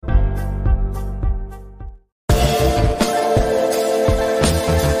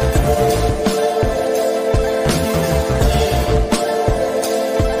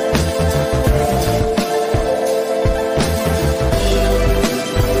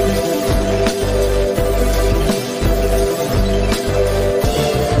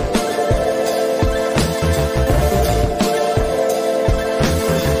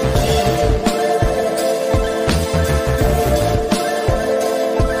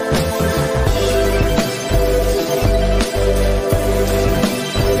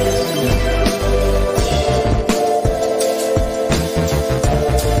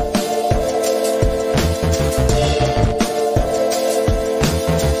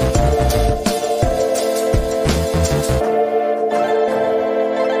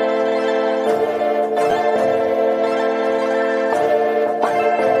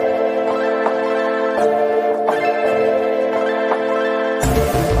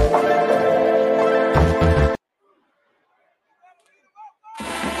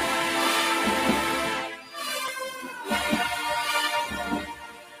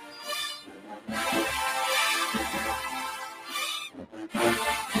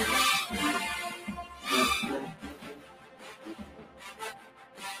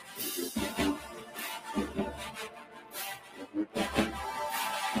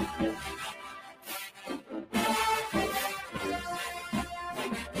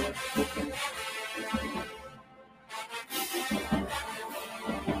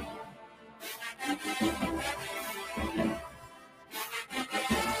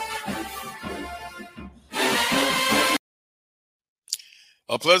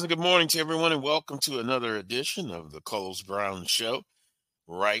A pleasant good morning to everyone, and welcome to another edition of the Coles Brown Show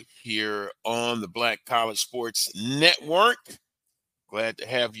right here on the Black College Sports Network. Glad to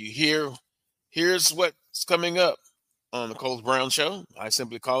have you here. Here's what's coming up on the Coles Brown Show. I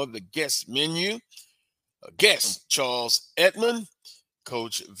simply call it the guest menu. Guest Charles Edmond,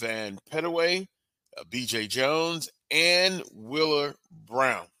 Coach Van Pettaway, BJ Jones, and Willer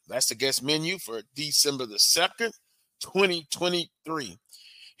Brown. That's the guest menu for December the 2nd, 2023.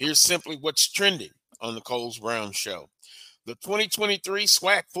 Here's simply what's trending on the Coles Brown Show. The 2023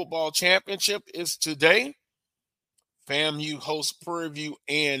 SWAC Football Championship is today. FAMU hosts Prairie View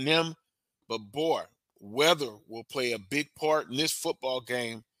A&M, but boy, weather will play a big part in this football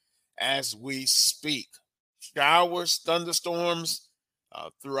game as we speak. Showers, thunderstorms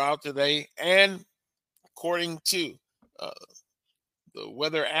throughout today, and according to the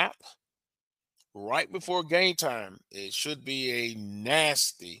weather app, right before game time, it should be a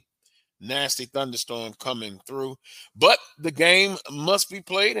nasty thunderstorm coming through. But the game must be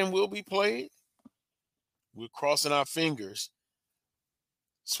played and will be played. We're crossing our fingers.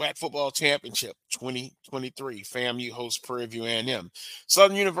 SWAC Football Championship 2023. FAMU hosts Prairie View A&M.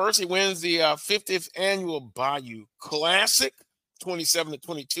 Southern University wins the 50th annual Bayou Classic,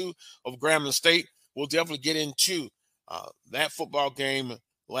 27-22 of Grambling State. We'll definitely get into that football game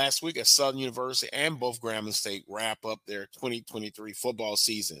last week at Southern University, and both Grambling State wrap up their 2023 football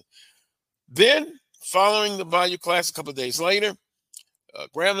season. Then, following the Bayou Classic a couple of days later,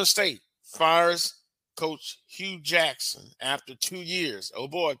 Grambling State fires Coach Hugh Jackson after 2 years. Oh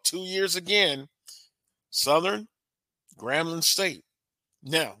boy, 2 years again. Southern, Grambling State.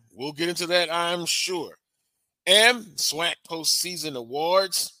 Now, we'll get into that, I'm sure. And SWAC postseason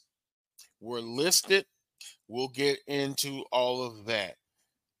awards were listed. We'll get into all of that.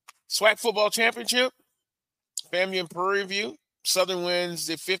 SWAC Football Championship, FAMU and Prairie View. Southern wins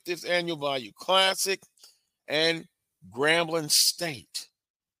the 50th annual Bayou Classic, and Grambling State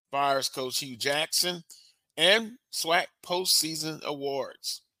fires Coach Hugh Jackson, and SWAC postseason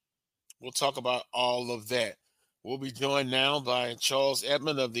awards. We'll talk about all of that. We'll be joined now by Charles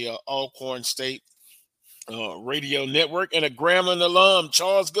Edmond of the Alcorn State Radio Network and a Grambling alum.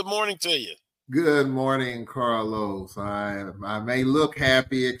 Charles, good morning to you. Good morning, Carlos. I may look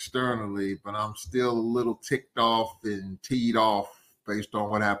happy externally, but I'm still a little ticked off and teed off based on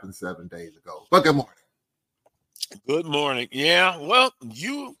what happened 7 days ago. But good morning. Good morning. Yeah, well,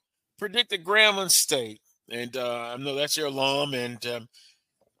 you predicted Grambling State, and I know that's your alum, and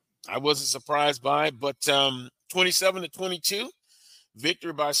I wasn't surprised by it, but 27-22,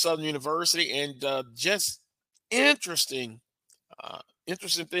 victory by Southern University, and just interesting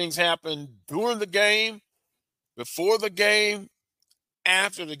things happened during the game, before the game,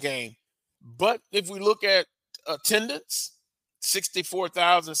 after the game. But if we look at attendance,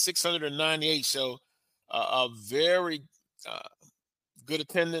 64,698. So a very good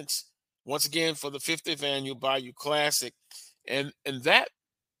attendance once again for the 50th annual Bayou Classic. And that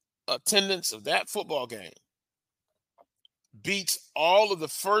attendance of that football game beats all of the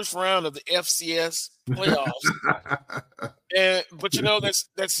first round of the FCS playoffs. But you know,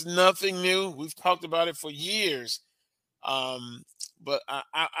 that's nothing new. We've talked about it for years. But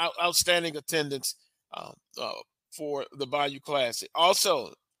outstanding attendance for the Bayou Classic.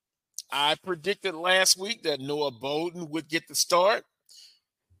 Also, I predicted last week that Noah Bowden would get the start.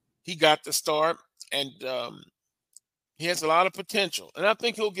 He got the start, and he has a lot of potential. And I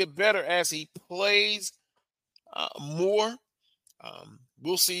think he'll get better as he plays more.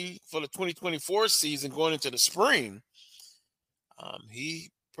 We'll see for the 2024 season going into the spring.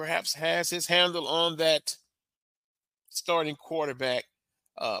 He perhaps has his handle on that starting quarterback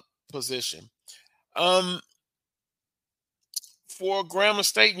position. For Grambling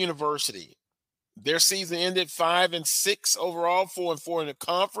State University, their season ended 5-6 overall, 4-4 in the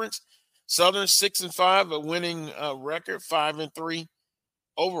conference. Southern 6-5, a winning record, 5-3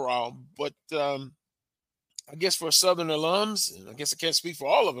 overall. But I guess for Southern alums, and I guess I can't speak for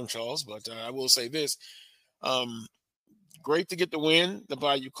all of them, Charles, but I will say this. Great to get the win, the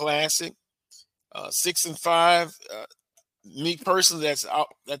Bayou Classic. 6-5. Me personally,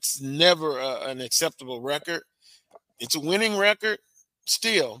 that's never an acceptable record. It's a winning record,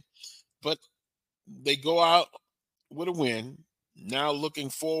 still, but they go out with a win. Now looking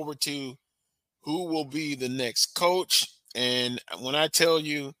forward to who will be the next coach. And when I tell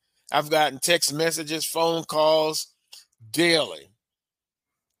you, I've gotten text messages, phone calls daily.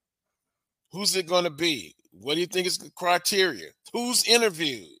 Who's it going to be? What do you think is the criteria? Who's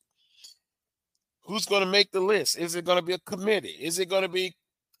interviewed? Who's going to make the list? Is it going to be a committee? Is it going to be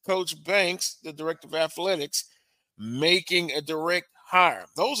Coach Banks, the director of athletics, making a direct hire?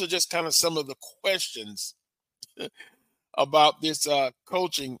 Those are just kind of some of the questions about this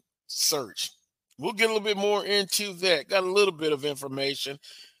coaching search. We'll get a little bit more into that. Got a little bit of information,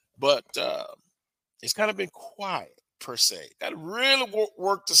 but it's kind of been quiet per se. Got to really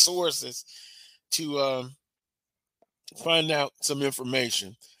work the sources to find out some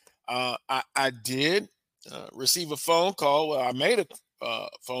information. I did receive a phone call. Well, I made a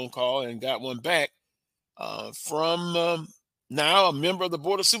phone call and got one back from now a member of the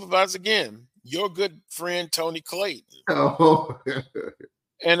Board of Supervisors again, your good friend Tony Clayton. Oh.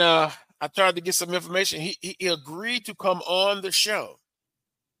 And I tried to get some information. He agreed to come on the show.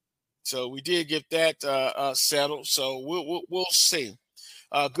 So we did get that settled. So we'll see.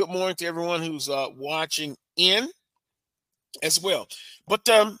 Good morning to everyone who's watching in as well. But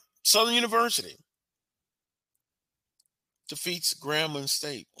Southern University defeats Grambling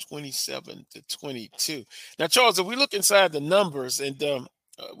State 27-22. Now, Charles, if we look inside the numbers, and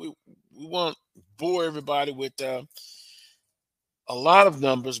we won't bore everybody with a lot of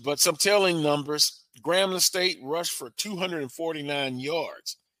numbers, but some telling numbers. Grambling State rushed for 249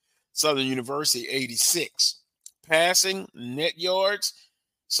 yards. Southern University 86. Passing net yards,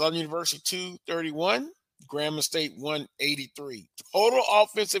 Southern University 231. Grambling State 183. Total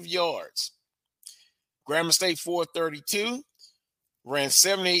offensive yards. Grambling State 432. Ran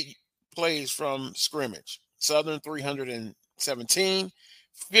 78 plays from scrimmage. Southern 317.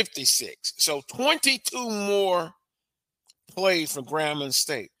 56. So 22 more plays from Grambling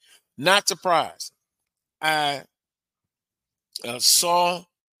State. Not surprised. I saw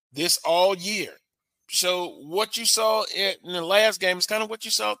this all year. So what you saw in the last game is kind of what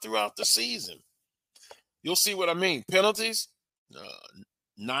you saw throughout the season. You'll see what I mean. Penalties,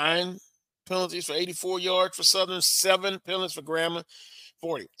 9 penalties for 84 yards for Southern, 7 penalties for Grambling,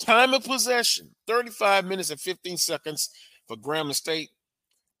 40. Time of possession, 35 minutes and 15 seconds for Grambling State.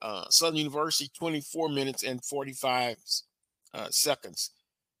 Southern University, 24 minutes and 45 seconds.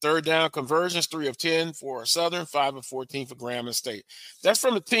 Third down conversions, 3 of 10 for Southern, 5 of 14 for Grambling State. That's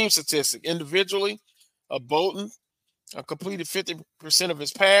from the team statistic. Individually, Bolton completed 50% of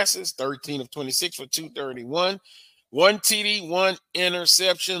his passes, 13 of 26 for 231. 1 TD, 1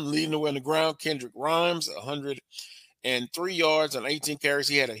 interception, leading the way on the ground. Kendrick Rhymes, 103 yards on 18 carries.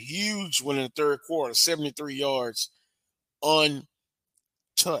 He had a huge one in the third quarter, 73 yards on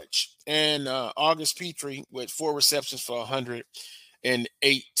touch. And August Petrie with 4 receptions for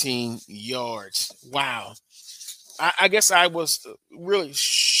 118 yards. Wow. I guess I was really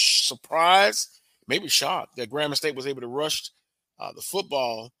surprised, maybe shocked, that Grambling State was able to rush the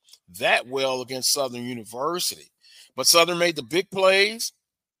football that well against Southern University. But Southern made the big plays.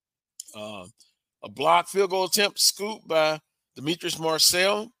 A blocked field goal attempt scoop by Demetrius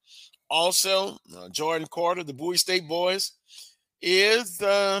Marcel. Also, Jordan Carter, the Bowie State boys, is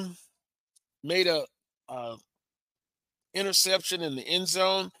made a interception in the end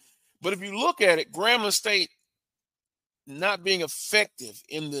zone. But if you look at it, Grambling State not being effective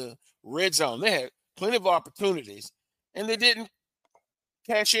in the red zone. They had plenty of opportunities, and they didn't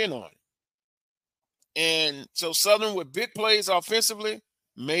cash in on it. And so Southern, with big plays offensively,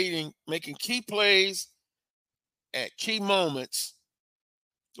 making key plays at key moments,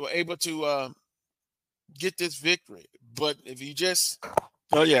 were able to get this victory. But if you just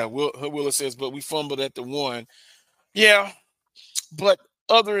 – oh, yeah, Willa says, but we fumbled at the 1. Yeah, but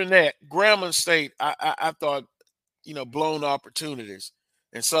other than that, Grambling State, I thought, blown opportunities.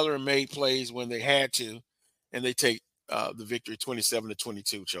 And Southern made plays when they had to, and they take the victory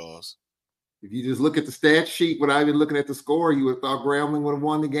 27-22, Charles. If you just look at the stat sheet without even looking at the score, you would have thought Grambling would have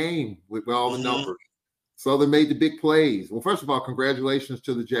won the game with all the numbers. Southern made the big plays. Well, first of all, congratulations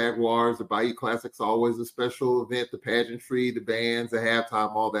to the Jaguars. The Bayou Classic's always a special event, the pageantry, the bands, the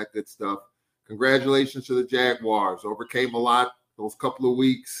halftime, all that good stuff. Congratulations to the Jaguars. Overcame a lot those couple of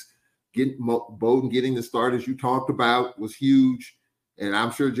weeks. Bowden getting the start, as you talked about, was huge. And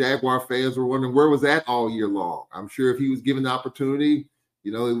I'm sure Jaguar fans were wondering, where was that all year long? I'm sure if he was given the opportunity,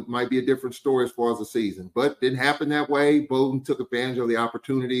 it might be a different story as far as the season. But it didn't happen that way. Bowden took advantage of the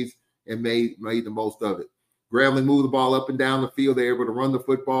opportunities and made the most of it. Grambling moved the ball up and down the field. They were able to run the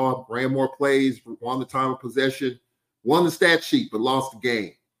football, ran more plays, won the time of possession. won the stat sheet, but lost the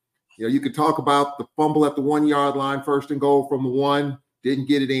game. You know, you could talk about the fumble at the 1 yard line, 1st and goal from the 1, didn't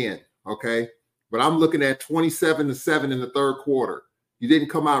get it in. Okay. But I'm looking at 27-7 in the 3rd quarter. You didn't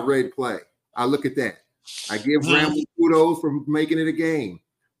come out ready to play. I look at that. I give Grambling kudos for making it a game.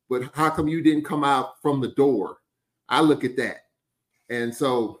 But how come you didn't come out from the door? I look at that. And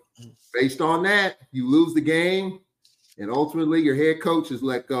so based on that, you lose the game, and ultimately your head coach is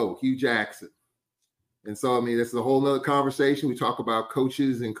let go, Hugh Jackson. And so, I mean, that's a whole nother conversation. We talk about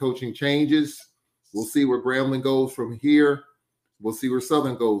coaches and coaching changes. We'll see where Grambling goes from here. We'll see where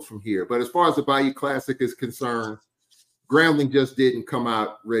Southern goes from here. But as far as the Bayou Classic is concerned, Grambling just didn't come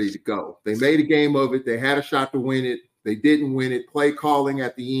out ready to go. They made a game of it. They had a shot to win it. They didn't win it. Play calling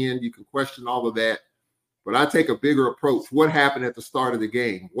at the end, you can question all of that. But I take a bigger approach. What happened at the start of the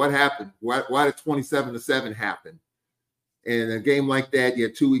game? What happened? Why did 27-7 happen? And a game like that, you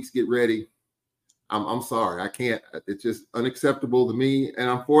had 2 weeks to get ready. I'm sorry. I can't. It's just unacceptable to me. And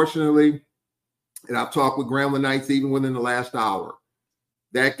unfortunately, and I've talked with Grambling Knights even within the last hour,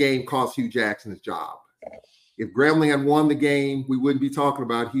 that game cost Hugh Jackson his job. If Grambling had won the game, we wouldn't be talking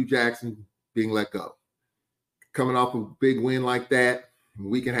about Hugh Jackson being let go. Coming off a big win like that,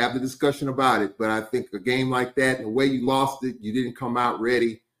 we can have the discussion about it. But I think a game like that, the way you lost it, you didn't come out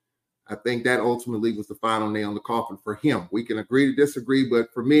ready. I think that ultimately was the final nail in the coffin for him. We can agree to disagree,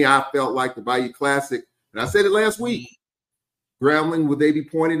 but for me, I felt like the Bayou Classic, and I said it last week, Grambling, would they be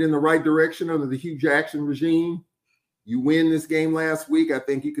pointed in the right direction under the Hugh Jackson regime? You win this game last week, I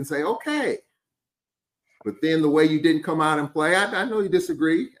think you can say, okay. But then the way you didn't come out and play, I know you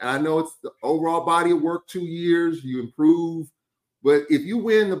disagree. I know it's the overall body of work, 2 years, you improve. But if you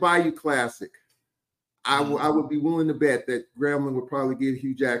win the Bayou Classic, I would be willing to bet that Grambling would probably give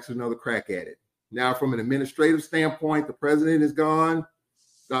Hugh Jackson another crack at it. Now, from an administrative standpoint, the president is gone.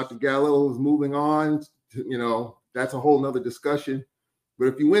 Dr. Gallo is moving on. That's a whole nother discussion. But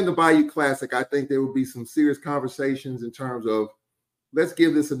if you win the Bayou Classic, I think there will be some serious conversations in terms of let's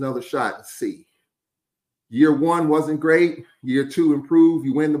give this another shot and see. Year 1 wasn't great. Year 2 improved.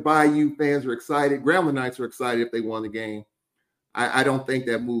 You win the Bayou. Fans are excited. Grambling Knights are excited if they won the game. I don't think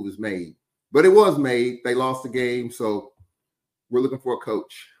that move is made. But it was made. They lost the game, so we're looking for a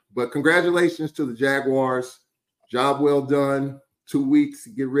coach. But congratulations to the Jaguars. Job well done. 2 weeks to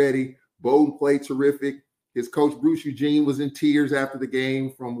get ready. Bowden played terrific. His coach, Bruce Eugene, was in tears after the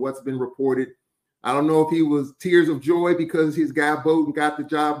game from what's been reported. I don't know if he was tears of joy because his guy Bowden got the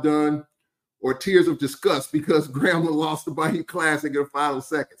job done or tears of disgust because Grambling lost the Bayou Classic in the final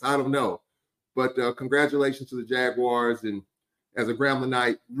seconds. I don't know. But congratulations to the Jaguars. And as a Grambling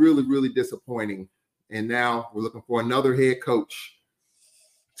Knight, really, really disappointing. And now we're looking for another head coach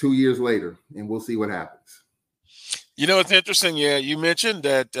 2 years later, and we'll see what happens. You know, it's interesting. Yeah, you mentioned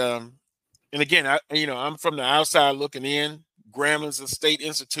that. And again, I'm from the outside looking in. Grambling's a state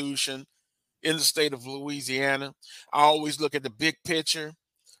institution in the state of Louisiana. I always look at the big picture.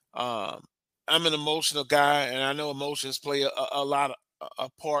 I'm an emotional guy, and I know emotions play a lot of a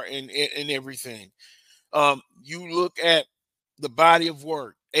part in everything. You look at the body of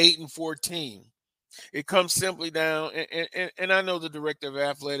work, 8-14. It comes simply down, and I know the director of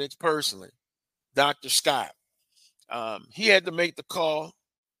athletics personally, Dr. Scott. He had to make the call,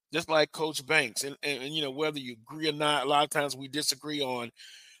 just like Coach Banks. And whether you agree or not, a lot of times we disagree on,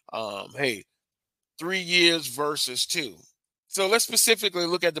 3 years versus 2. So let's specifically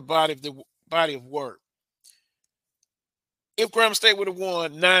look at the body of work. If Grambling State would have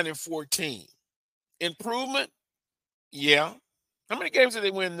won 9-14, improvement, yeah. How many games did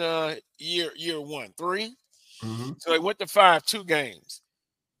they win year 1? 3? Mm-hmm. So they went to 5, 2 games.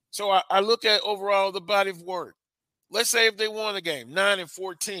 So I look at overall the body of work. Let's say if they won the game,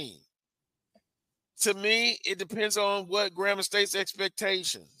 9-14. To me, it depends on what Grambling State's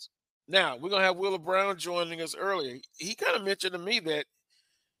expectations. Now, we're going to have Willa Brown joining us earlier. He kind of mentioned to me that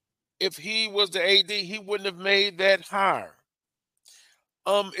if he was the AD, he wouldn't have made that hire.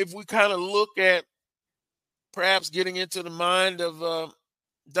 If we kind of look at perhaps getting into the mind of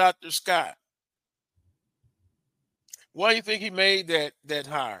Dr. Scott, why do you think he made that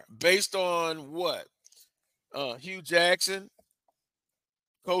hire? Based on what? Hugh Jackson,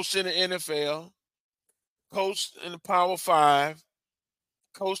 coached in the NFL, coached in the Power 5,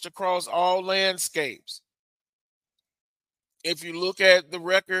 coached across all landscapes. If you look at the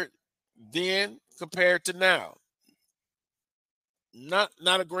record then compared to now, not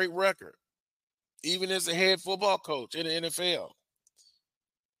a great record, even as a head football coach in the NFL.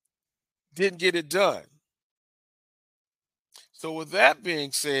 Didn't get it done. So with that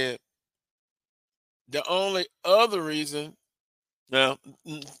being said, the only other reason, now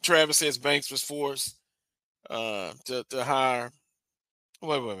Travis says Banks was forced to hire.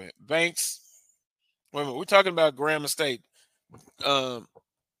 Wait a minute, Banks. Wait a minute, we're talking about Grambling State.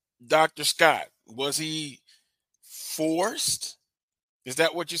 Dr. Scott, was he forced? Is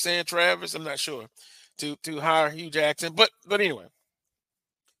that what you're saying, Travis? I'm not sure. To hire Hugh Jackson, but anyway,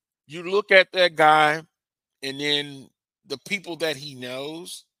 you look at that guy, and then the people that he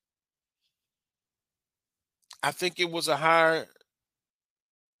knows. I think it was a hire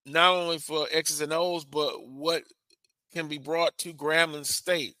not only for X's and O's, but what can be brought to Grambling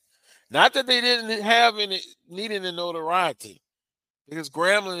State. Not that they didn't have any needing the notoriety, because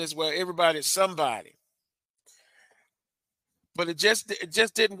Grambling is where everybody is somebody. But it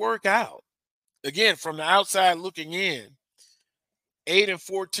just didn't work out. Again, from the outside looking in,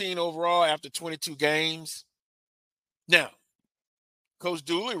 8-14 overall after 22 games. Now, Coach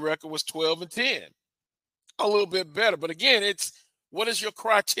Dooley's record was 12-10. A little bit better. But again, it's what is your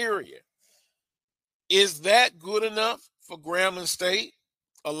criteria? Is that good enough for Grambling State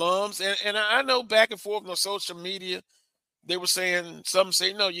alums? And I know back and forth on social media, they were saying, some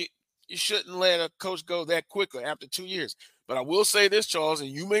say, no, you shouldn't let a coach go that quickly after 2 years. But I will say this, Charles, and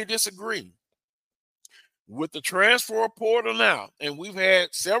you may disagree. With the transfer portal now, and we've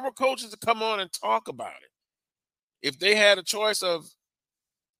had several coaches to come on and talk about it. If they had a choice of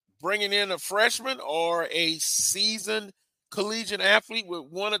bringing in a freshman or a seasoned collegiate athlete with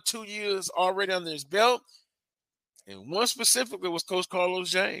 1 or 2 years already under his belt, and one specifically was Coach Carlos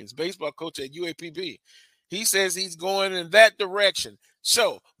James, baseball coach at UAPB. He says he's going in that direction.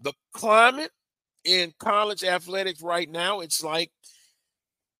 So the climate in college athletics right now, it's like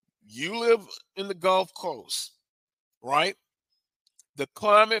you live in the Gulf Coast, right? The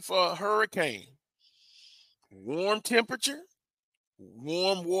climate for a hurricane, warm temperature,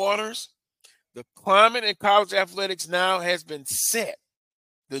 warm waters. The climate in college athletics now has been set.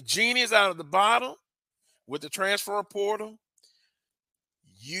 The genie is out of the bottle with the transfer portal.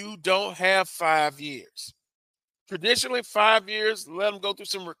 You don't have 5 years. Traditionally, 5 years, let them go through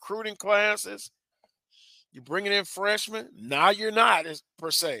some recruiting classes. You're bringing in freshmen. Now you're not,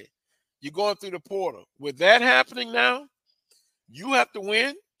 per se. You're going through the portal. With that happening now, you have to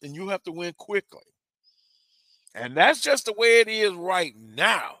win, and you have to win quickly. And that's just the way it is right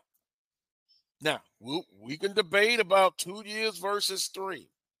now. Now, we can debate about 2 years versus 3.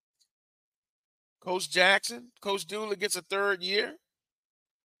 Coach Jackson, Coach Dooley gets a 3rd year.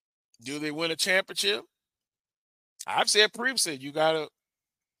 Do they win a championship? I've said previously, we gotta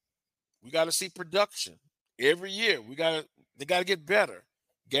see production every year. They gotta get better,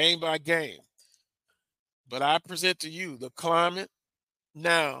 game by game. But I present to you the climate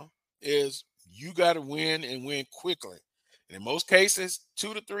now is you got to win and win quickly. And in most cases,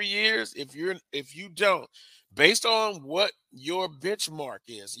 2 to 3 years. If you don't, based on what your benchmark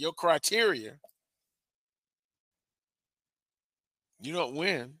is, your criteria, you don't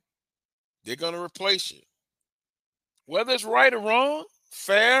win. They're going to replace you. Whether it's right or wrong,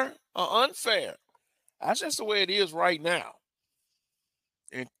 fair or unfair, that's just the way it is right now.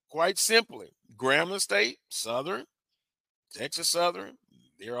 And quite simply, Grambling State, Southern, Texas Southern,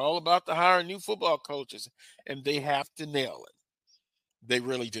 they're all about to hire new football coaches, and they have to nail it. They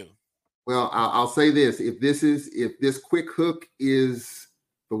really do. Well, I'll say this: if this quick hook is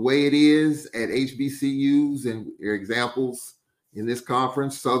the way it is at HBCUs and your examples in this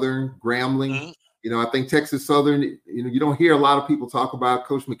conference, Southern, Grambling, I think Texas Southern. You don't hear a lot of people talk about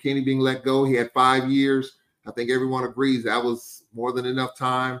Coach McKinney being let go. He had 5 years. I think everyone agrees that was more than enough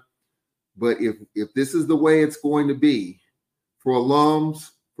time. But if this is the way it's going to be for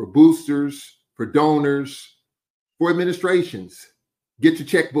alums, for boosters, for donors, for administrations, get your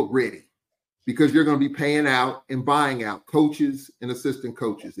checkbook ready, because you're going to be paying out and buying out coaches and assistant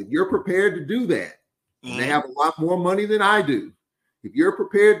coaches. If you're prepared to do that, and they have a lot more money than I do, if you're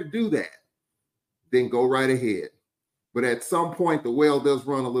prepared to do that, then go right ahead. But at some point, the well does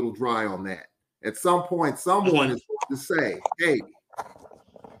run a little dry on that. At some point, someone is going to say, hey,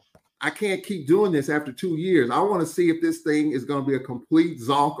 I can't keep doing this after 2 years. I want to see if this thing is going to be a complete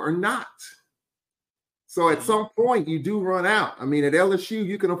zonk or not. So at some point, you do run out. I mean, at LSU,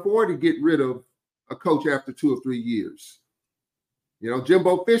 you can afford to get rid of a coach after 2 or 3 years.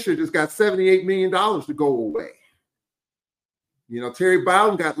 Jimbo Fisher just got $78 million to go away. Terry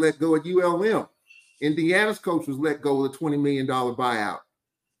Bowden got let go at ULM. Indiana's coach was let go with a $20 million buyout.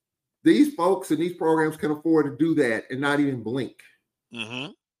 These folks and these programs can afford to do that and not even blink.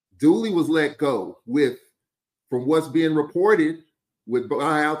 Dooley was let go from what's being reported, with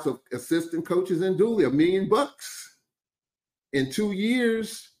buyouts of assistant coaches and Dooley, $1 million. In 2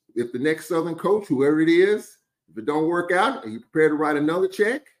 years, if the next Southern coach, whoever it is, if it don't work out, are you prepared to write another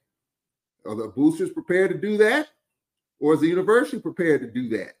check? Are the boosters prepared to do that? Or is the university prepared to do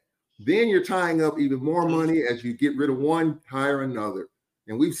that? Then you're tying up even more money as you get rid of one, hire another.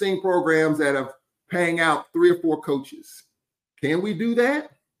 And we've seen programs that are paying out 3 or 4 coaches. Can we do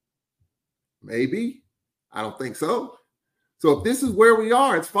that? Maybe. I don't think so. So if this is where we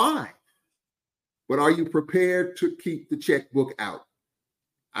are, it's fine. But are you prepared to keep the checkbook out?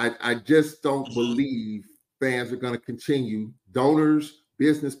 I just don't believe fans are going to continue. Donors,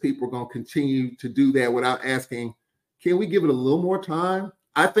 business people are going to continue to do that without asking, can we give it a little more time?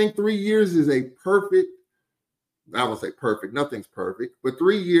 I think 3 years is a perfect, I won't say perfect, nothing's perfect, but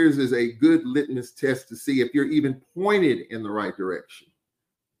 3 years is a good litmus test to see if you're even pointed in the right direction.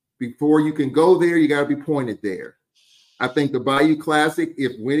 Before you can go there, you got to be pointed there. I think the Bayou Classic,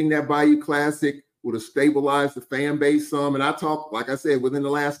 if winning that Bayou Classic would have stabilized the fan base some. And I talked, like I said, within the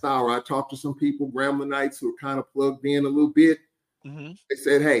last hour, I talked to some people, Gramblingites, who are kind of plugged in a little bit. Mm-hmm. They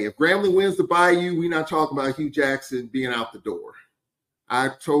said, hey, if Grambling wins the Bayou, we're not talking about Hugh Jackson being out the door. I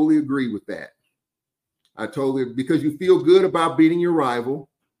totally agree with that. Because you feel good about beating your rival.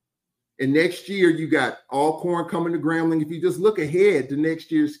 And next year, you got Alcorn coming to Grambling. If you just look ahead to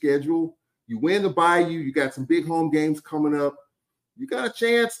next year's schedule, you win the Bayou, you got some big home games coming up. You got a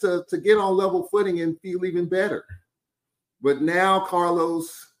chance to get on level footing and feel even better. But now,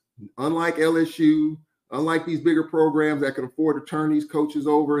 Carlos, unlike LSU, unlike these bigger programs that can afford to turn these coaches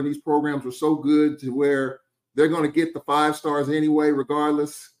over, and these programs are so good to where they're going to get the 5 stars anyway,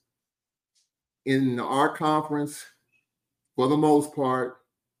 regardless. In our conference, for the most part,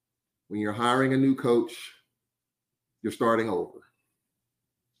 when you're hiring a new coach, you're starting over.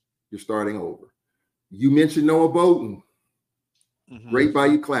 You're starting over. You mentioned Noah Bowden. Great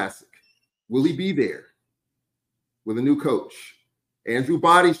Bayou Classic. Will he be there with a new coach? Andrew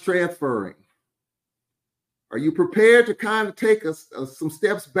Body's transferring. Are you prepared to kind of take some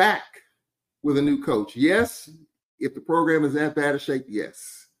steps back with a new coach? Yes. If the program is that bad a shape,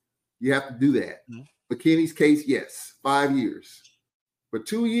 yes. You have to do that. McKinney's case, yes. 5 years. But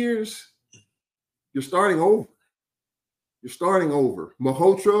 2 years, you're starting over. You're starting over.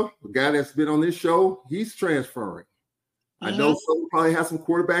 Malhotra, the guy that's been on this show, he's transferring. I know some probably have some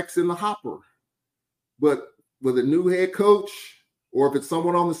quarterbacks in the hopper, but with a new head coach, or if it's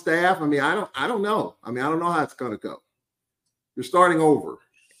someone on the staff, I don't know. I don't know how it's going to go. You're starting over.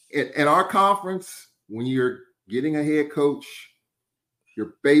 At our conference, when you're getting a head coach,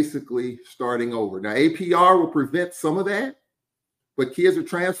 you're basically starting over. Now, APR will prevent some of that, but kids are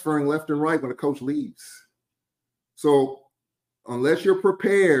transferring left and right when a coach leaves. So unless you're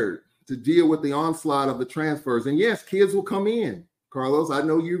prepared to deal with the onslaught of the transfers. And yes, kids will come in. Carlos, I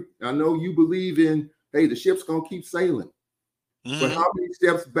know you believe in, hey, the ship's going to keep sailing. But how many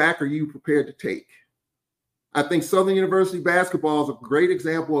steps back are you prepared to take? I think Southern University basketball is a great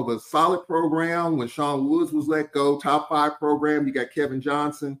example of a solid program. When Sean Woods was let go, top 5 program, you got Kevin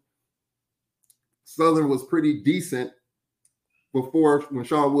Johnson. Southern was pretty decent before when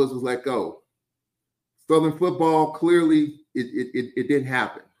Sean Woods was let go. Southern football, clearly, it didn't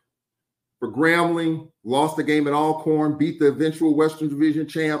happen. For Grambling, lost the game at Alcorn, beat the eventual Western Division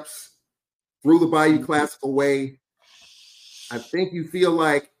champs, threw the Bayou Classic away. I think you feel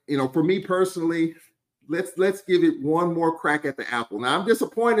like, for me personally, let's give it one more crack at the apple. Now, I'm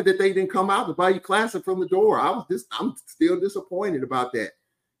disappointed that they didn't come out the Bayou Classic from the door. I'm still disappointed about that.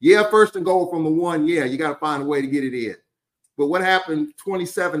 Yeah, 1st and goal from the 1. Yeah, you got to find a way to get it in. But what happened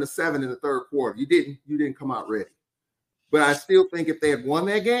 27-7 in the 3rd quarter? You didn't come out ready. But I still think if they had won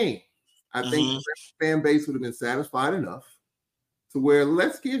that game, I think the fan base would have been satisfied enough to where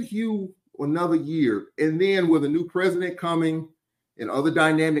let's give Hugh another year. And then with a new president coming and other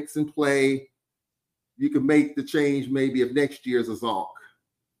dynamics in play, you can make the change maybe if next year's a zonk.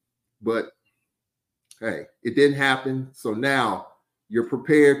 But, hey, it didn't happen. So now you're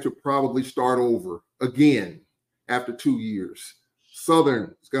prepared to probably start over again after 2 years.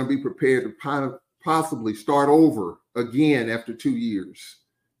 Southern is going to be prepared to possibly start over again after 2 years.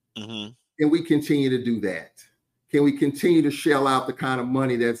 Can we continue to do that? Can we continue to shell out the kind of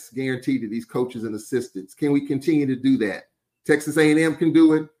money that's guaranteed to these coaches and assistants? Can we continue to do that? Texas A&M can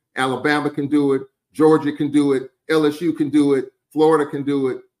do it. Alabama can do it. Georgia can do it. LSU can do it. Florida can do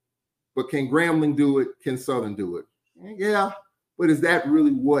it. But can Grambling do it? Can Southern do it? Yeah, but is that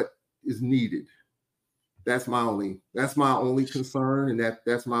really what is needed? That's my only concern, and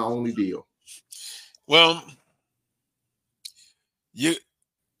that's my only deal. Well, you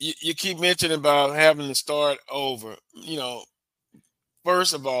keep mentioning about having to start over.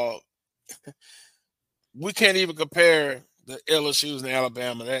 First of all, we can't even compare the LSUs and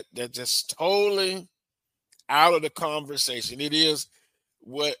Alabama. That's just totally out of the conversation. It is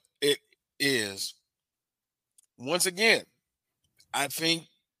what it is, once again, I think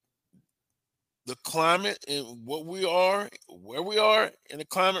the climate and where we are in the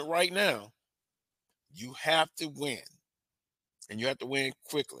climate right now, you have to win, and you have to win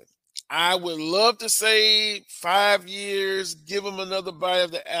quickly. I would love to say 5 years, give them another bite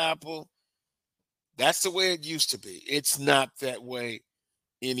of the apple. That's the way it used to be. It's not that way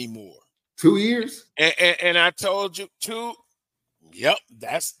anymore. 2 years? And I told you 2. Yep,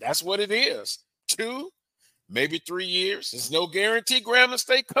 that's what it is. 2, maybe 3 years. There's no guarantee Grambling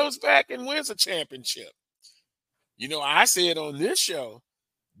State comes back and wins a championship. You know, I said on this show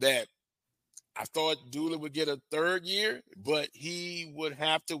that I thought Dooley would get a 3rd year, but he would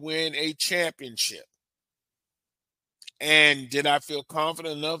have to win a championship. And did I feel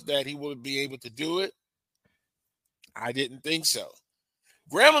confident enough that he would be able to do it? I didn't think so.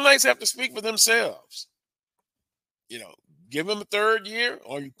 Grambling Knights have to speak for themselves. You know, give him a 3rd year.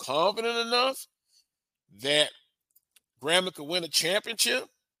 Are you confident enough that Grambling could win a championship?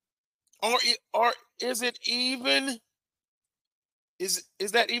 Or is it even is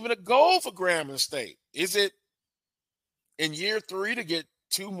that even a goal for Grambling State? Is it in year 3 to get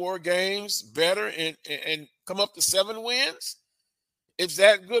 2 more games better and come up to 7 wins? Is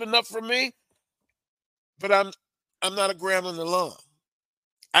that good enough for me? But I'm not a Grambling alum.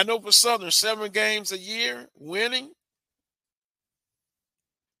 I know for Southern, 7 games a year winning,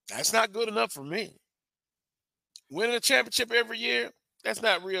 that's not good enough for me. Winning a championship every year, that's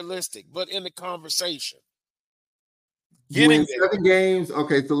not realistic, but in the conversation. You win 7 games.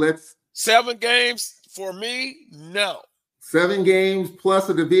 Okay, so let's 7 games for me, no. 7 games plus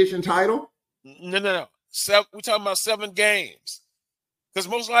a division title? No. We're talking about 7 games. Because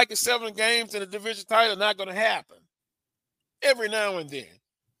most likely 7 games in a division title are not going to happen. Every now and then.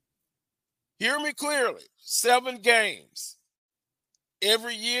 Hear me clearly. 7 games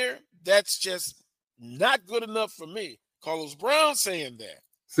every year, that's just not good enough for me. Carlos Brown saying that.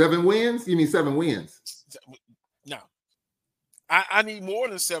 7 wins? You mean 7 wins? No. I need more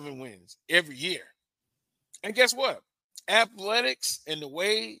than 7 wins every year. And guess what? Athletics and the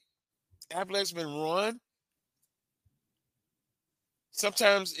way athletics been run,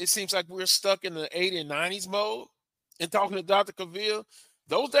 sometimes it seems like we're stuck in the 80s and 90s mode. And talking to Dr. Cavill,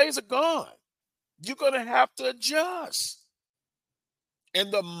 those days are gone. You're going to have to adjust.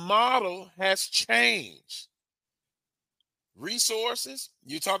 And the model has changed. Resources,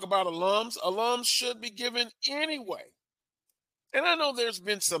 you talk about alums. Alums should be given anyway. And I know there's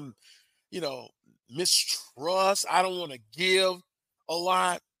been some, mistrust. I don't want to give a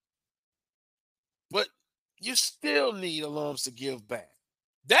lot. But you still need alums to give back.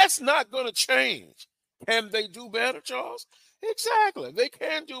 That's not going to change. Can they do better, Charles? Exactly. They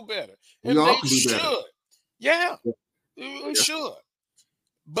can do better. And we all they can do should. Better. Yeah, we should.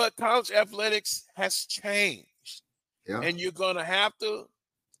 But college athletics has changed. Yeah. And you're going to have to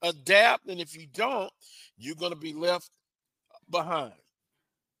adapt. And if you don't, you're going to be left behind.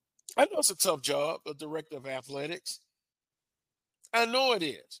 I know it's a tough job, a director of athletics. I know it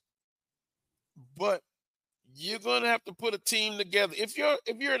is. But you're going to have to put a team together. If you're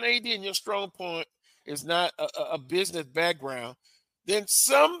an AD and your strong point is not a business background, then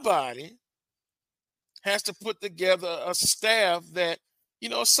somebody has to put together a staff that,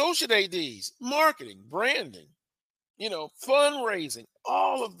 associate ADs, marketing, branding, fundraising,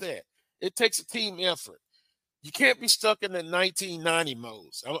 all of that. It takes a team effort. You can't be stuck in the 1990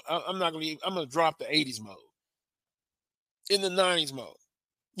 modes. I'm going to drop the 80s mode. In the 90s mode.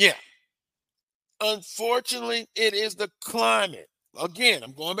 Yeah. Unfortunately, it is the climate. Again,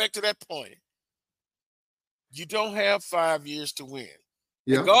 I'm going back to that point. You don't have 5 years to win.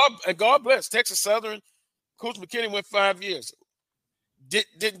 Yeah. And God bless Texas Southern. Coach McKinney went 5 years.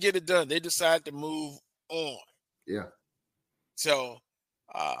 Didn't get it done. They decided to move on. Yeah. So,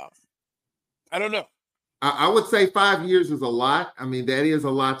 I don't know. I would say 5 years is a lot. I mean, that is a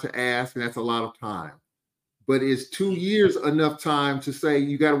lot to ask, and that's a lot of time. But is 2 years enough time to say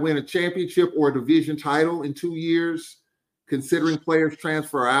you got to win a championship or a division title in 2 years, considering players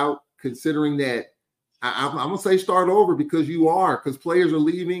transfer out, considering that I'm going to say start over because players are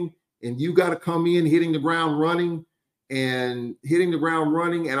leaving and you got to come in hitting the ground running, and hitting the ground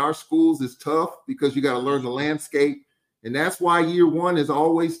running at our schools is tough because you got to learn the landscape. And that's why year 1 is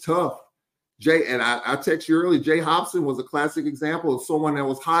always tough. I text you earlier, Jay Hobson was a classic example of someone that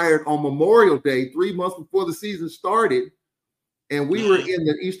was hired on Memorial Day 3 months before the season started. And we were in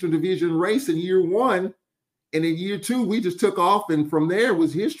the Eastern Division race in year 1. And in year 2, we just took off. And from there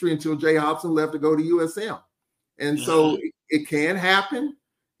was history until Jay Hobson left to go to USM. And so it can happen,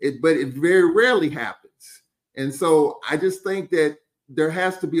 but it very rarely happens. And so I just think that there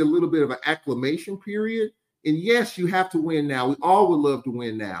has to be a little bit of an acclimation period. And yes, you have to win now. We all would love to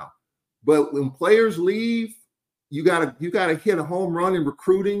win now. But when players leave, you gotta hit a home run in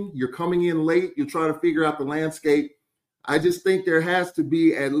recruiting. You're coming in late. You're trying to figure out the landscape. I just think there has to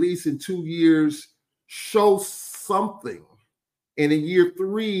be, at least in 2 years, show something. And in year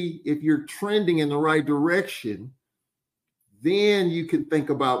 3, if you're trending in the right direction, then you can think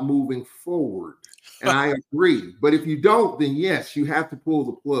about moving forward. And I agree. But if you don't, then yes, you have to pull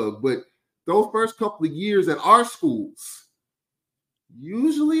the plug. But those first couple of years at our schools,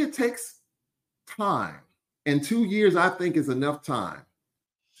 usually it takes time. And 2 years, I think, is enough time.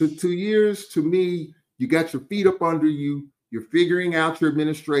 So 2 years, to me, you got your feet up under you. You're figuring out your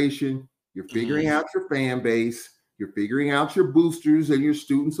administration. You're figuring out your fan base. You're figuring out your boosters and your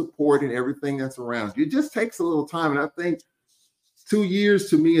student support and everything that's around you. It just takes a little time. And I think 2 years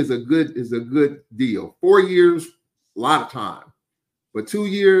to me is a good deal. 4 years, a lot of time. But 2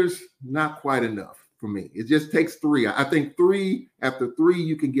 years, not quite enough for me. It just takes 3. I think after 3,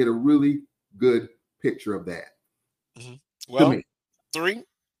 you can get a really good picture of that. Well, 3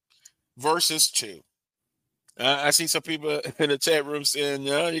 versus 2. I see some people in the chat room saying,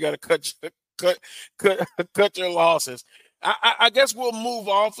 you got to cut your losses. I guess we'll move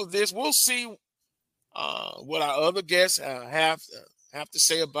off of this. We'll see what our other guests have to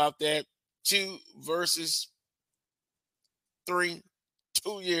say about that. 2 versus 3,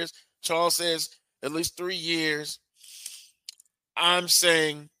 2 years. Charles says at least 3 years. I'm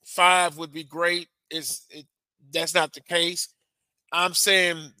saying 5 would be great. That's not the case. I'm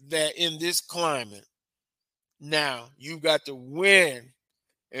saying that in this climate, now you've got to win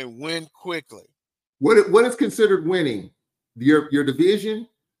and win quickly. What is considered winning? Your division,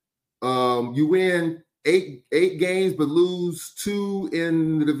 you win 8 games but lose 2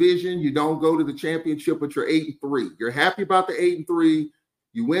 in the division. You don't go to the championship, but you're 8-3. You're happy about the 8-3.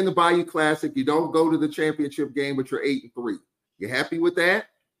 You win the Bayou Classic. You don't go to the championship game, but you're 8-3. You happy with that?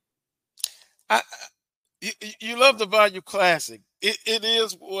 You love the Bayou Classic. It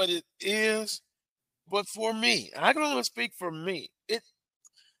is what it is. But for me, I can only speak for me.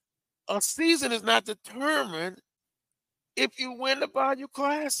 A season is not determined if you win the Bayou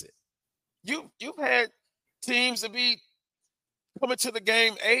Classic. You've had teams to be coming to the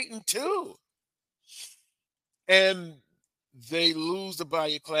game 8-2, and they lose the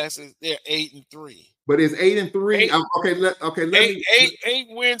Bayou Classic. They're 8-3. But it's 8-3. Eight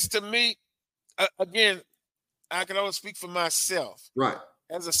wins to me. Again, I can only speak for myself. Right.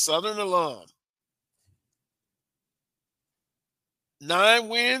 As a Southern alum, 9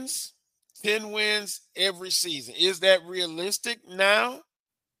 wins, 10 wins every season. Is that realistic now?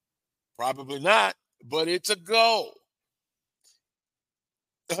 Probably not, but it's a goal.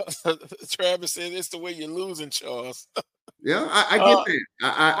 Travis said it's the way you're losing, Charles. Yeah, I get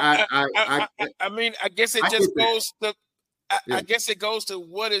that. I mean, I guess it just goes to I guess it goes to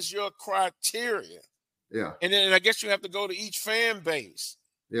what is your criteria. Yeah. And then I guess you have to go to each fan base.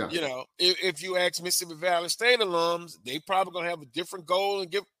 Yeah. You know, if you ask Mississippi Valley State alums, they probably going to have a different goal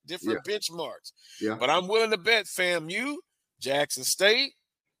and give different benchmarks. Yeah. But I'm willing to bet FAMU, Jackson State,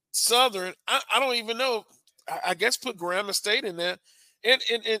 Southern, I don't even know. I guess put Grambling State in there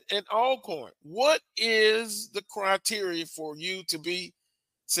and Alcorn. What is the criteria for you to be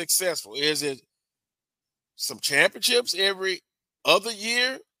successful? Is it some championships every other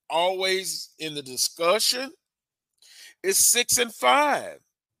year, always in the discussion? Is 6 and 5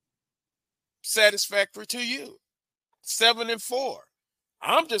 satisfactory to you? 7 and 4.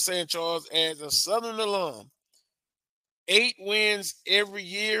 I'm just saying, Charles, as a Southern alum, 8 wins every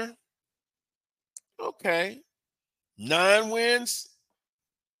year. Okay. 9 wins.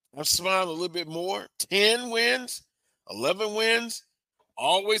 I'm smiling a little bit more. 10 wins, 11 wins,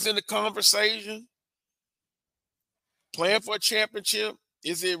 always in the conversation. Playing for a championship.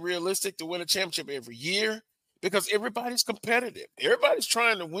 Is it realistic to win a championship every year? Because everybody's competitive. Everybody's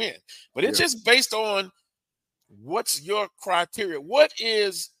trying to win. But it's just based on what's your criteria. What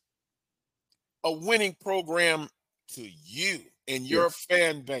is a winning program to you and your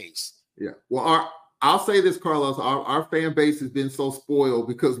fan base? Yeah. Well, I'll say this, Carlos. Our fan base has been so spoiled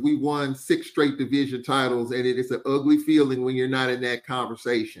because we won 6 straight division titles, and it is an ugly feeling when you're not in that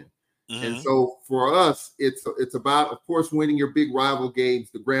conversation. Mm-hmm. And so for us, it's about, of course, winning your big rival games,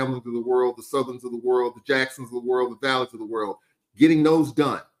 the Gramblings of the world, the Southerns of the world, the Jacksons of the world, the Valleys of the world, getting those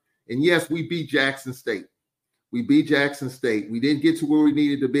done. And yes, we beat Jackson State. We didn't get to where we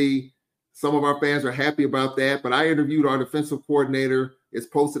needed to be. Some of our fans are happy about that, but I interviewed our defensive coordinator. It's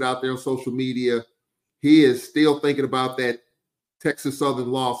posted out there on social media. He is still thinking about that Texas Southern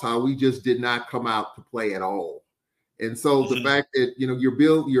loss, how we just did not come out to play at all. And so the fact that, you know,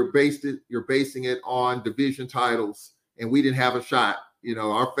 you're basing it on division titles, and we didn't have a shot. You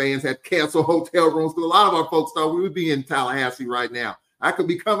know, our fans had canceled hotel rooms because a lot of our folks thought we would be in Tallahassee right now. I could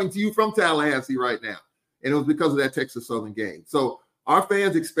be coming to you from Tallahassee right now. And it was because of that Texas Southern game. So our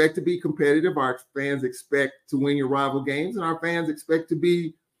fans expect to be competitive. Our fans expect to win your rival games, and our fans expect to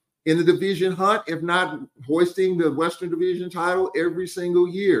be in the division hunt, if not hoisting the Western Division title every single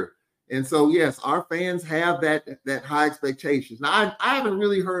year. And so, yes, our fans have that high expectations. Now, I haven't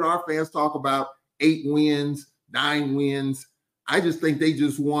really heard our fans talk about 8 wins, 9 wins. I just think they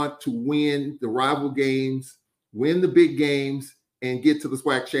just want to win the rival games, win the big games, and get to the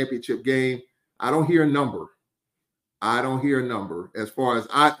SWAC championship game. I don't hear a number. As far as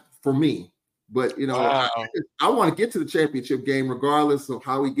for me. But, you know, wow. I want to get to the championship game regardless of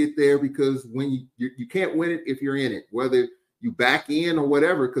how we get there, because when you can't win it if you're in it, whether you back in or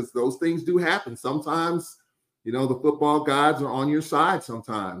whatever, because those things do happen. Sometimes, you know, the football gods are on your side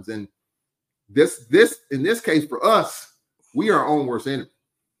sometimes. And this in this case for us, we are our own worst enemy.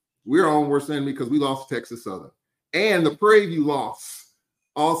 We're our own worst enemy because we lost to Texas Southern. And the Prairie View loss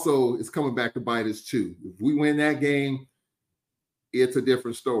also is coming back to bite us too. If we win that game, it's a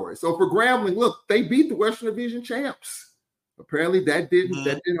different story. So for Grambling, look, they beat the Western Division champs. Apparently that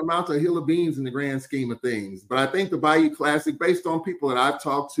didn't amount to a hill of beans in the grand scheme of things. But I think the Bayou Classic, based on people that I've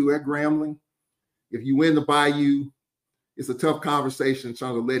talked to at Grambling, if you win the Bayou, it's a tough conversation in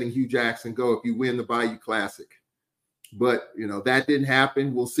terms of letting Hugh Jackson go if you win the Bayou Classic. But, you know, that didn't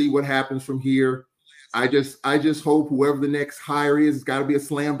happen. We'll see what happens from here. I just hope whoever the next hire is, it's got to be a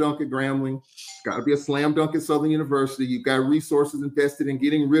slam dunk at Grambling. It's got to be a slam dunk at Southern University. You've got resources invested in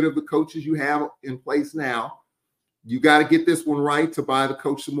getting rid of the coaches you have in place now. You got to get this one right to buy the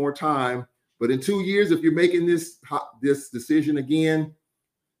coach some more time. But in 2 years, if you're making this decision again,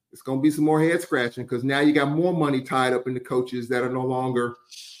 it's going to be some more head scratching, because now you got more money tied up in the coaches that are no longer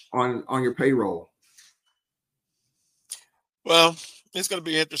on your payroll. Well, it's going to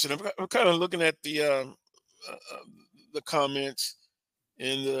be interesting. I'm kind of looking at the comments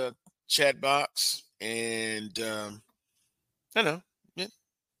in the chat box, and I know,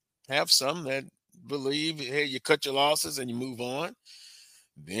 have some that believe, hey, you cut your losses and you move on.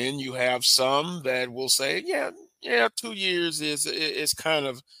 Then you have some that will say, yeah, 2 years is kind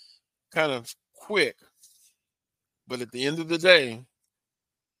of quick. But at the end of the day,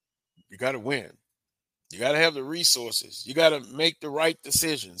 you got to win. You got to have the resources. You got to make the right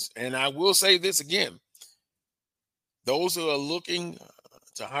decisions. And I will say this again. Those who are looking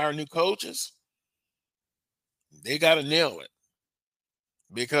to hire new coaches, they got to nail it,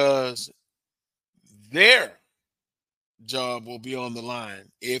 because their job will be on the line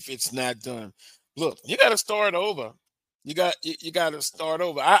if it's not done. Look, you got to start over. You got to start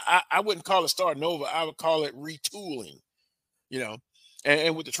over. I wouldn't call it starting over. I would call it retooling, you know.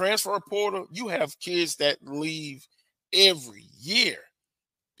 And with the transfer portal, you have kids that leave every year,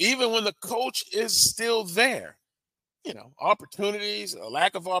 even when the coach is still there. You know, opportunities, a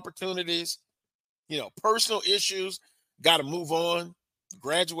lack of opportunities, you know, personal issues, got to move on.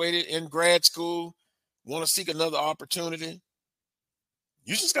 Graduated in grad school, want to seek another opportunity.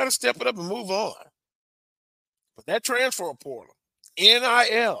 You just got to step it up and move on. But that transfer portal,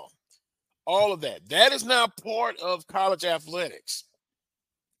 NIL, all of that is now part of college athletics.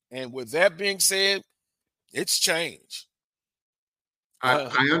 And with that being said, it's changed. I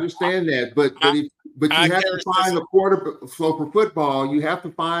understand that, but you have to find the quarterback. So for football, you have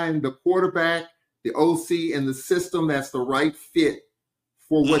to find the quarterback, the OC, and the system that's the right fit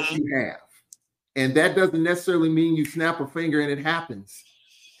for what you have. And that doesn't necessarily mean you snap a finger and it happens.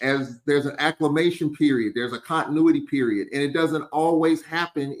 As there's an acclimation period, there's a continuity period, and it doesn't always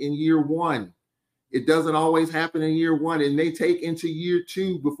happen in year one. It doesn't always happen in year one. It may take into year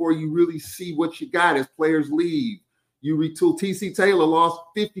two before you really see what you got as players leave. You retool. TC Taylor lost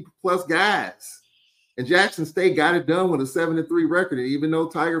 50 plus guys, and Jackson State got it done with a 7-3 record. And even though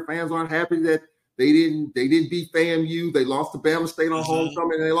Tiger fans aren't happy that they didn't beat FAMU, they lost to Bama State on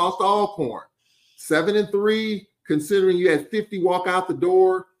homecoming, and they lost to Alcorn. 7-3, considering you had 50 walk out the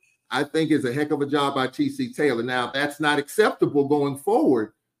door, I think is a heck of a job by TC Taylor. Now that's not acceptable going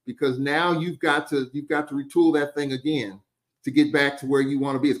forward, because now you've got to retool that thing again to get back to where you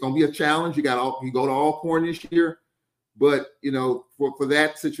want to be. It's going to be a challenge. You go to Alcorn this year, but you know, for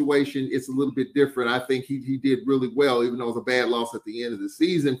that situation, it's a little bit different. I think he did really well, even though it was a bad loss at the end of the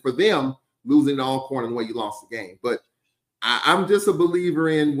season for them, losing to Alcorn and the way you lost the game. But I'm just a believer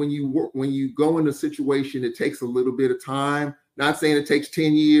in when you go in a situation, it takes a little bit of time. Not saying it takes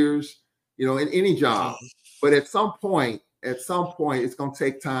 10 years, you know, in any job, but at some point, at some point, it's going to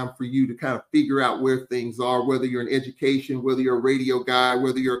take time for you to kind of figure out where things are, whether you're in education, whether you're a radio guy,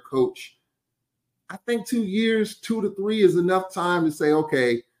 whether you're a coach. I think 2 years, 2 to 3 is enough time to say,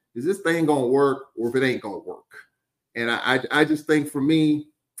 okay, is this thing going to work or if it ain't going to work? And I just think for me,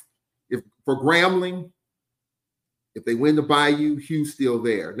 if for Grambling, if they win the Bayou, Hugh's still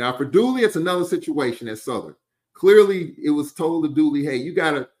there. Now, for Dooley, it's another situation at Southern. Clearly, it was told to Dooley, hey, you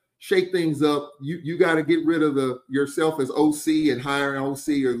got to shake things up. You got to get rid of yourself as OC and hire an OC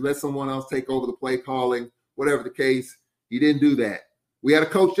or let someone else take over the play calling, whatever the case. He didn't do that. We had a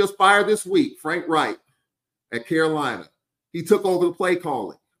coach just fired this week, Frank Wright at Carolina. He took over the play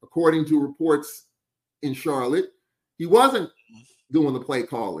calling, according to reports in Charlotte. He wasn't doing the play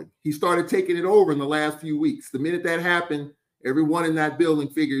calling. He started taking it over in the last few weeks. The minute that happened, everyone in that building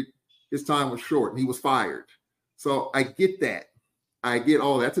figured his time was short and he was fired. So I get that. I get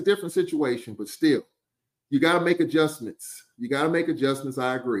all that's a different situation, but still, you got to make adjustments.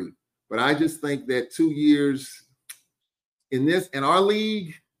 I agree. But I just think that 2 years in our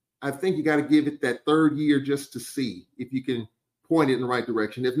league, I think you got to give it that third year just to see if you can point it in the right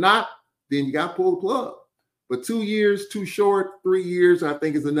direction. If not, then you got to pull the plug. But 2 years, too short. 3 years, I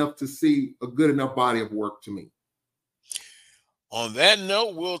think is enough to see a good enough body of work to me. On that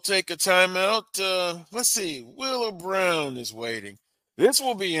note, we'll take a timeout. Let's see. Willow Brown is waiting. This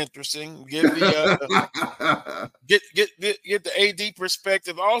will be interesting. Get the get the AD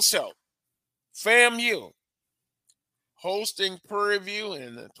perspective. Also, FAMU hosting Prairie View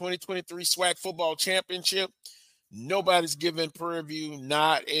in the 2023 SWAC Football Championship. Nobody's giving Prairie View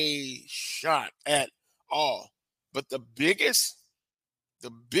not a shot at all. But the biggest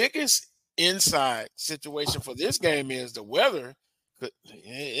inside situation for this game is the weather.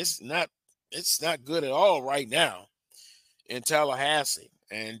 It's not good at all right now in Tallahassee,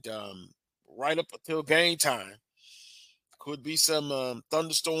 and right up until game time could be some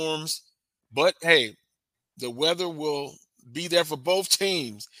thunderstorms. But hey, the weather will be there for both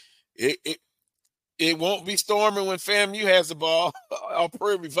teams. It won't be storming when FAMU has the ball, or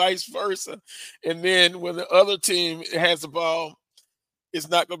probably vice versa. And then when the other team has the ball, it's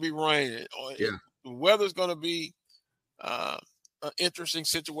not going to be raining. Yeah. The weather's going to be an interesting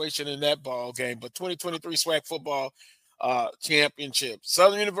situation in that ball game. But 2023 SWAC Football Championship.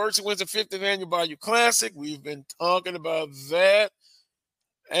 Southern University wins the 50th Annual Bayou Classic. We've been talking about that.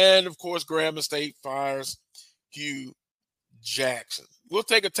 And, of course, Grambling State fires Hugh Jackson. We'll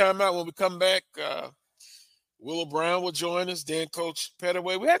take a timeout. When we come back, Willow Brown will join us, then Coach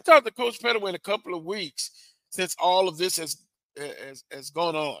Pettaway. We haven't talked to Coach Pettaway in a couple of weeks since all of this has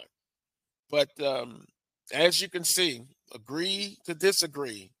gone on. But as you can see, agree to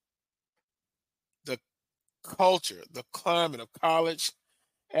disagree, the culture, the climate of college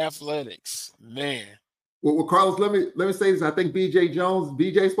athletics, man. Well, Carlos, let me say this. I think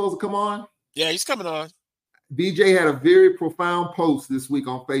BJ's supposed to come on. Yeah, he's coming on. BJ had a very profound post this week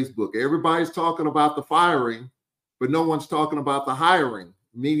on Facebook. Everybody's talking about the firing, but no one's talking about the hiring,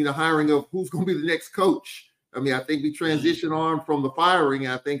 meaning the hiring of who's going to be the next coach. I mean, I think we transition on from the firing.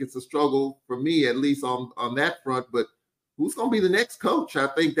 I think it's a struggle for me, at least on that front. But who's going to be the next coach? I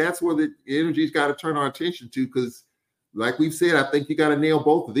think that's where the energy's got to turn our attention to, because like we've said, I think you got to nail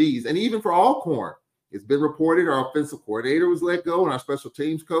both of these. And even for Alcorn, it's been reported our offensive coordinator was let go and our special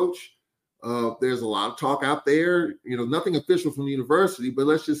teams coach. There's a lot of talk out there, nothing official from the university, but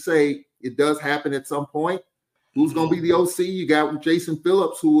let's just say it does happen at some point. Who's going to be the OC? You got Jason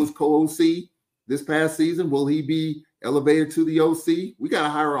Phillips, who was co-OC this past season. Will he be elevated to the OC? We got to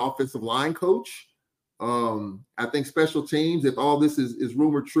hire an offensive line coach. I think special teams, if all this is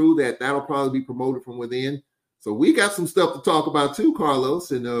rumored true, that'll probably be promoted from within. So we got some stuff to talk about too,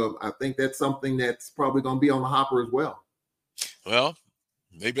 Carlos, and I think that's something that's probably going to be on the hopper as well. Well,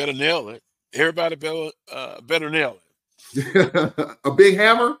 they better nail it. Everybody better nail it. A big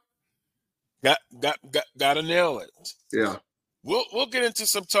hammer? Got to nail it. Yeah. We'll get into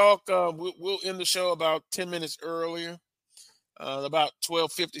some talk. We'll end the show about 10 minutes earlier, about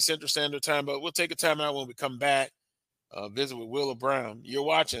 12:50 Central Standard Time. But we'll take a time out when we come back. Visit with Willow Brown. You're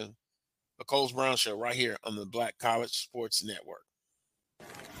watching the Coles Brown Show right here on the Black College Sports Network.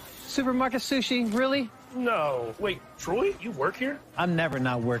 Supermarket sushi, really? No. Wait, Troy, you work here? I'm never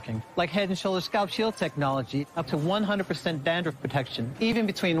not working. Like Head & Shoulders Scalp Shield technology, up to 100% dandruff protection, even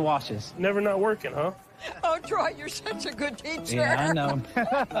between washes. Never not working, huh? Oh, Troy, you're such a good teacher. Yeah, I know.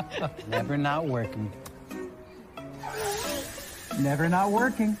 Never not working. Never not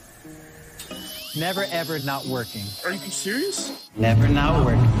working. Never, ever not working. Are you serious? Never not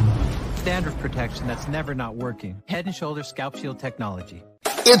working. Dandruff protection that's never not working. Head & Shoulders Scalp Shield technology.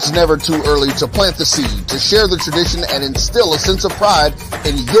 It's never too early to plant the seed, to share the tradition, and instill a sense of pride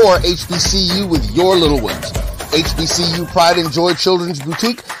in your HBCU with your little ones. HBCU Pride and Joy Children's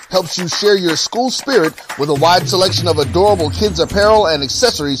Boutique helps you share your school spirit with a wide selection of adorable kids apparel and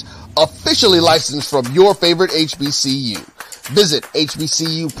accessories officially licensed from your favorite HBCU. Visit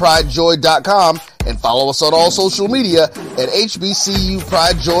hbcupridejoy.com and follow us on all social media at HBCU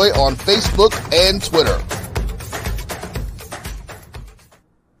Pride Joy on Facebook and Twitter.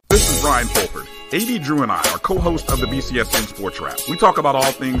 This is Brian Fulford. AD Drew and I are co-hosts of the BCSN Sports Wrap. We talk about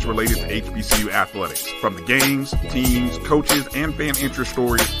all things related to HBCU athletics. From the games, teams, coaches, and fan interest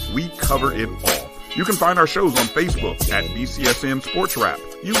stories, we cover it all. You can find our shows on Facebook at BCSN Sports Wrap,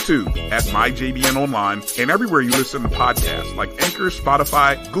 YouTube at MyJBN Online, and everywhere you listen to podcasts like Anchor,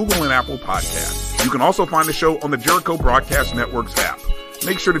 Spotify, Google, and Apple Podcasts. You can also find the show on the Jericho Broadcast Network's app.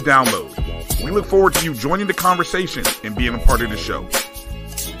 Make sure to download. We look forward to you joining the conversation and being a part of the show.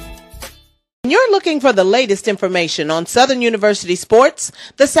 You're looking for the latest information on Southern University sports,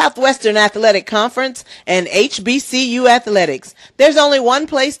 the Southwestern Athletic Conference, and HBCU athletics. There's only one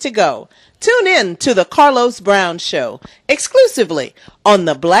place to go. Tune in to the Carlos Brown Show, exclusively on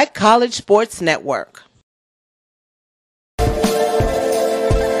the Black College Sports Network.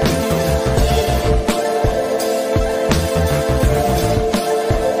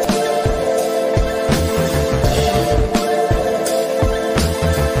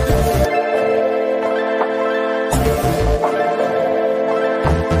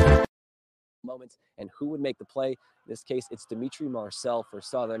 Moments and who would make the play. In this case, it's Dimitri Marcel for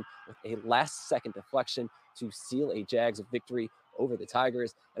Southern with a last-second deflection to seal a Jags victory over the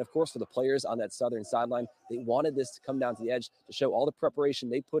Tigers. And, of course, for the players on that Southern sideline, they wanted this to come down to the edge to show all the preparation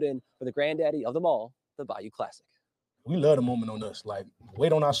they put in for the granddaddy of them all, the Bayou Classic. We love the moment on us. Like,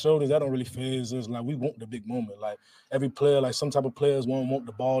 weight on our shoulders, that don't really faze us. Like, we want the big moment. Like, every player, like, some type of players want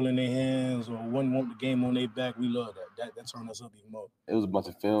the ball in their hands or one want the game on their back. We love that. That turned us up even more. It was a bunch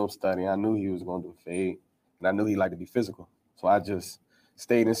of film study. I knew he was going to do a fade, and I knew he liked to be physical. So I just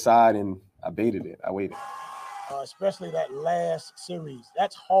stayed inside, and I baited it. I waited. Especially that last series.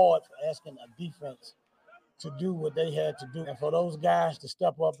 That's hard for asking a defense to do what they had to do. And for those guys to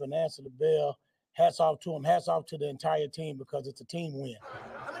step up and answer the bell, hats off to them. Hats off to the entire team because it's a team win.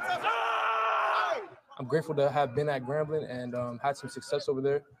 I'm grateful to have been at Grambling and had some success over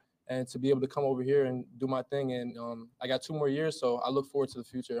there and to be able to come over here and do my thing. And I got 2 more years, so I look forward to the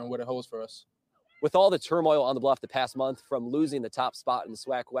future and what it holds for us. With all the turmoil on the Bluff the past month, from losing the top spot in the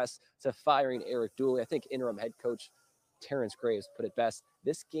SWAC West to firing Eric Dooley, I think interim head coach Terrence Graves put it best.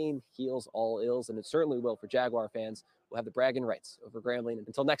 This game heals all ills, and it certainly will for Jaguar fans. We'll have the bragging rights over Grambling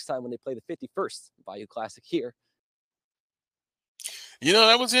until next time when they play the 51st Bayou Classic here. You know,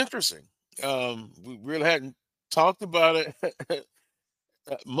 that was interesting. We really hadn't talked about it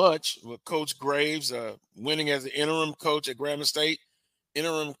much with Coach Graves winning as the interim coach at Grambling State,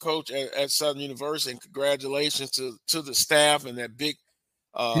 interim coach at Southern University, and congratulations to the staff and that big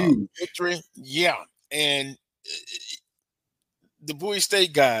victory. Yeah, and the Bowie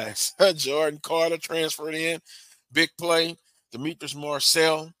State guys, Jordan Carter transferred in. Big play. Demetrius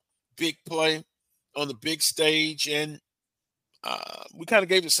Marcel, big play on the big stage. And we kind of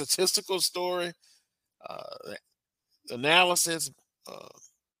gave a statistical story, analysis,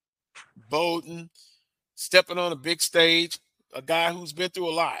 Bowden stepping on a big stage, a guy who's been through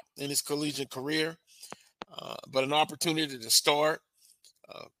a lot in his collegiate career, but an opportunity to start,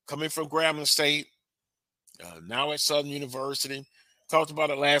 coming from Grambling State, now at Southern University. Talked about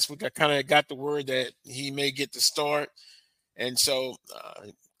it last week. I kind of got the word that he may get the start. And so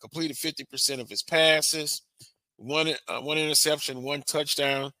completed 50% of his passes, one interception, 1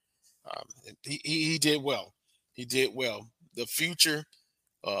 touchdown. He did well. He did well. The future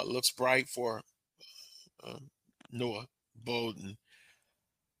looks bright for Noah Bowden.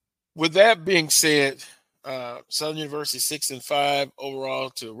 With that being said, Southern University 6-5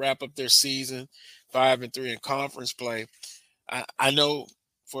 overall to wrap up their season, 5-3 in conference play. I know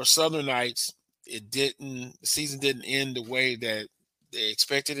for Southern Knights, the season didn't end the way that they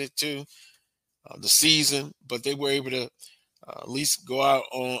expected it to, the season, but they were able to at least go out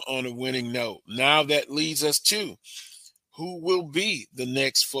on a winning note. Now that leads us to who will be the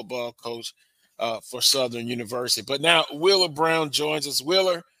next football coach for Southern University. But now Wheeler Brown joins us.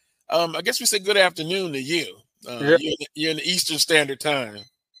 Wheeler, I guess we say good afternoon to you. Yep. You're in the Eastern Standard Time.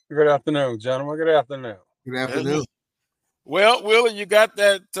 Good afternoon, gentlemen. Good afternoon. Good afternoon. Well, Wheeler, you got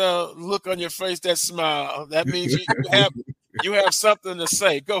that look on your face, that smile. That means you have something to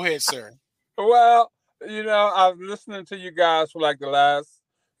say. Go ahead, sir. Well, I've been listening to you guys for like the last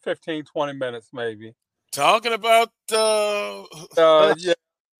 15, 20 minutes, maybe. Talking about yeah,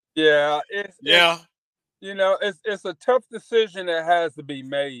 Yeah, Yeah. It's a tough decision that has to be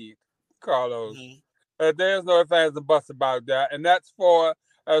made, Carlos. There's no ifs, ands, and buts about that, and that's for,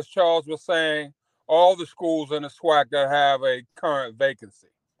 as Charles was saying, all the schools in the SWAC that have a current vacancy.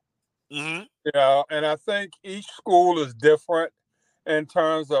 Mm-hmm. And I think each school is different in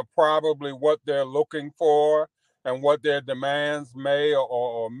terms of probably what they're looking for and what their demands may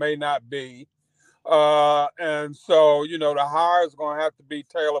or may not be. And so, the hire is going to have to be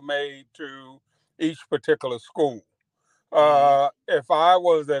tailor-made to each particular school. If I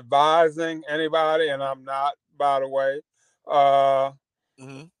was advising anybody, and I'm not, by the way, I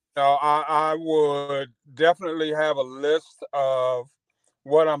would definitely have a list of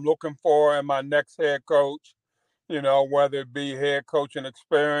what I'm looking for in my next head coach, whether it be head coaching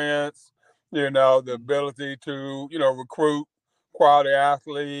experience, the ability to, recruit quality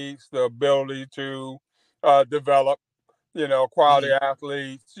athletes, the ability to develop, quality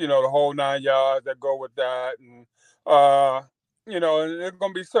athletes, the whole 9 yards that go with that. And, and there's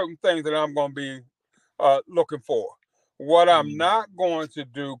going to be certain things that I'm going to be looking for. What I'm not going to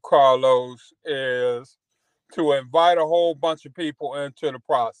do, Carlos, is to invite a whole bunch of people into the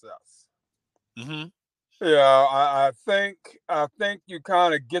process. Yeah, I think you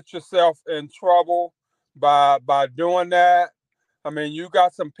kind of get yourself in trouble by doing that. I mean, you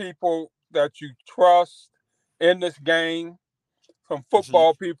got some people that you trust in this game, some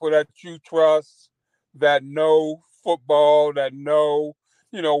football people that you trust that know football, that know,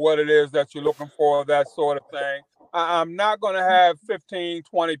 what it is that you're looking for, that sort of thing. I'm not going to have 15,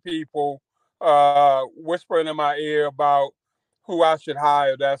 20 people whispering in my ear about who I should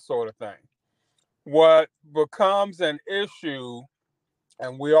hire, that sort of thing. What becomes an issue,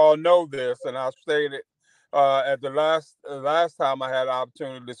 and we all know this, and I stated at the last time I had the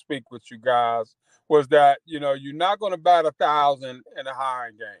opportunity to speak with you guys, was that, you're not going to bat 1,000 in a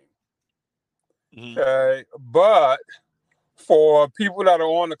hiring game. Okay? But for people that are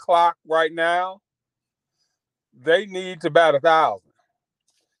on the clock right now, they need to bat 1,000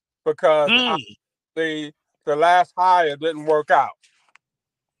 because the last hire didn't work out.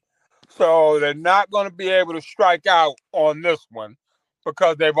 So they're not going to be able to strike out on this one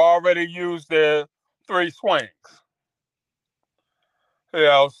because they've already used their 3 swings.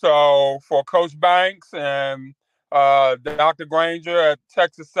 So for Coach Banks and Dr. Granger at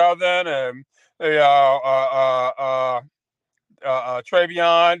Texas Southern and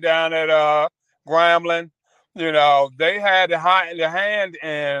Travion down at Grambling, they had the hand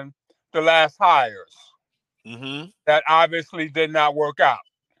in the last hires. That obviously did not work out.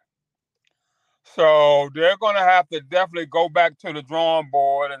 So they're going to have to definitely go back to the drawing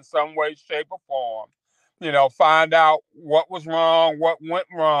board in some way, shape, or form. Find out what was wrong, what went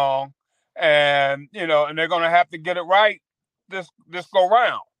wrong, and and they're going to have to get it right this go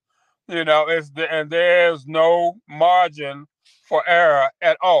round. And there's no margin for error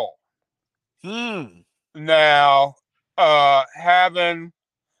at all. Now, I'm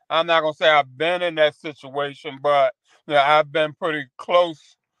not going to say I've been in that situation, but I've been pretty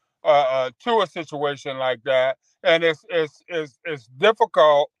close to a situation like that, and it's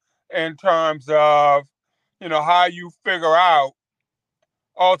difficult in terms of how you figure out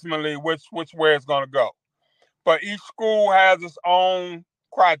ultimately which way it's going to go. But each school has its own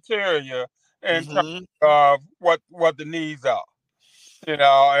criteria in terms of what the needs are.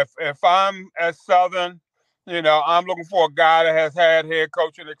 If I'm at Southern, I'm looking for a guy that has had head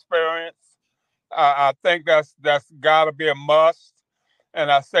coaching experience. I think that's got to be a must. And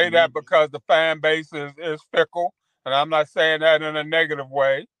I say that because the fan base is fickle, and I'm not saying that in a negative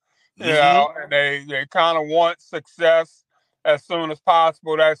way. And they kind of want success as soon as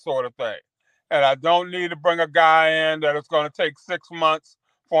possible, that sort of thing. And I don't need to bring a guy in that it's going to take 6 months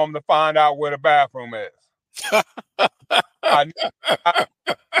for him to find out where the bathroom is. I need to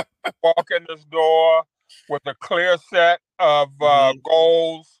walk in this door with a clear set of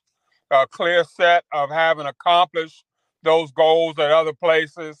goals, a clear set of having accomplished those goals at other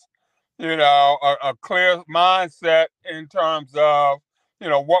places, a clear mindset in terms of,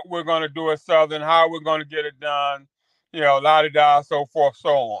 what we're going to do at Southern, how we're going to get it done, la-di-da, so forth,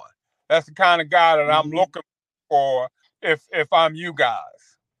 so on. That's the kind of guy that I'm looking for if I'm you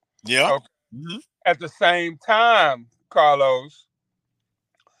guys. Yeah. Okay? At the same time, Carlos,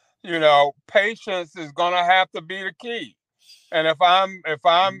 patience is going to have to be the key. And if I'm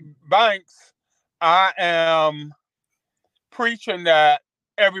Banks, I am preaching that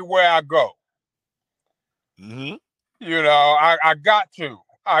everywhere I go. I got to.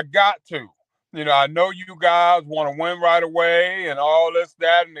 I know you guys want to win right away and all this,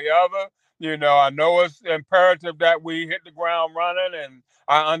 that, and the other. I know it's imperative that we hit the ground running, and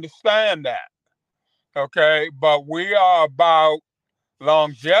I understand that. Okay, but we are about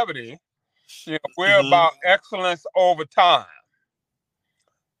longevity. We're about excellence over time.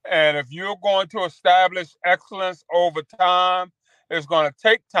 And if you're going to establish excellence over time, it's going to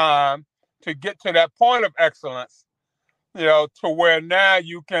take time to get to that point of excellence, to where now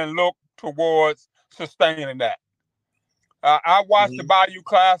you can look towards sustaining that. I watched the Bayou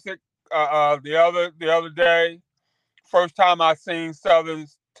Classic the other day. First time I seen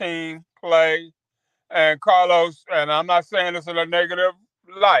Southern's team play. And Carlos, and I'm not saying this in a negative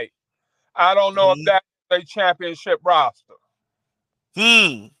light, I don't know if that's a championship roster.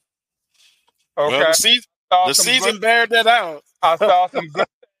 Okay. Well, the season bared that out. I saw some good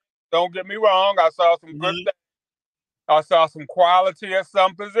things. Don't get me wrong. I saw some good things. I saw some quality at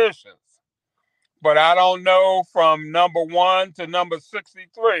some positions. But I don't know from number 1 to number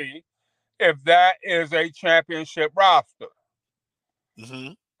 63 if that is a championship roster.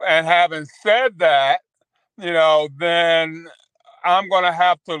 And having said that, then I'm going to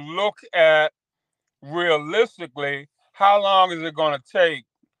have to look at realistically how long is it going to take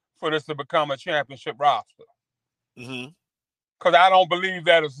for this to become a championship roster. Because I don't believe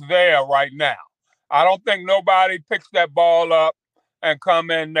that it's there right now. I don't think nobody picks that ball up and come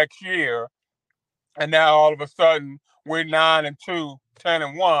in next year, and now all of a sudden we're 9-2,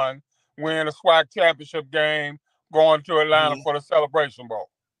 10-1, we're in a SWAC championship game, going to Atlanta for the Celebration Bowl.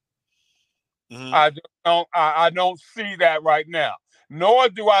 I don't see that right now. Nor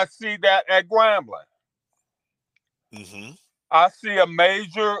do I see that at Grambling. I see a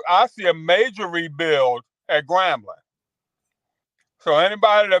major rebuild at Grambling. So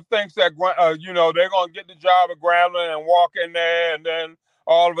anybody that thinks that they're gonna get the job at Grambling and walk in there and then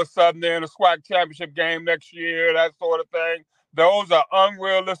all of a sudden they're in a SWAC championship game next year, that sort of thing, those are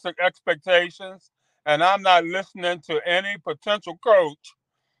unrealistic expectations. And I'm not listening to any potential coach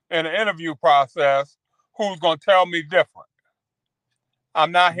in the interview process who's going to tell me different.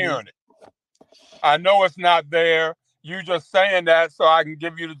 I'm not hearing it. I know it's not there. You just saying that so I can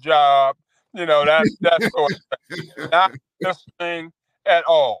give you the job. That sort of thing. Not listening at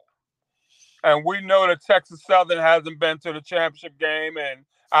all. And we know that Texas Southern hasn't been to the championship game in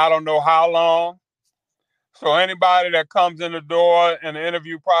I don't know how long. So anybody that comes in the door in the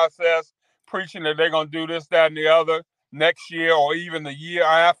interview process preaching that they're going to do this, that, and the other next year or even the year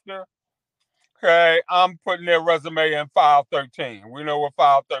after, okay, I'm putting their resume in file 13. We know what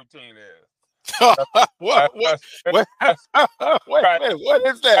file 13 is. What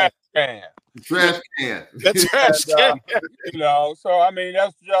is that? Trash can. The trash can. So I mean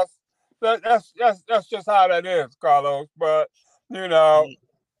that's just how that is, Carlos. But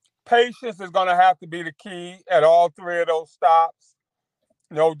patience is going to have to be the key at all 3 of those stops.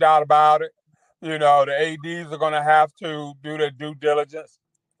 No doubt about it. The ADs are going to have to do their due diligence.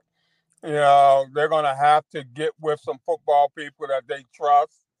 They're going to have to get with some football people that they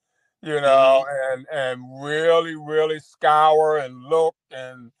trust, and really, really scour and look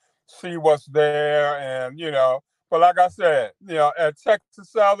and see what's there. And, but like I said, at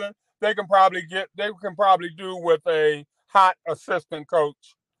Texas Southern, they can probably do with a hot assistant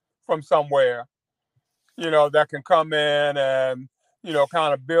coach from somewhere, that can come in and,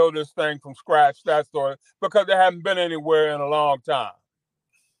 kind of build this thing from scratch, that sort of, because they haven't been anywhere in a long time.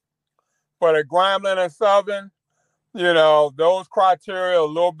 But at Grambling and Southern, those criteria are a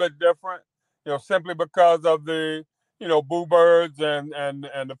little bit different, simply because of the, boo birds and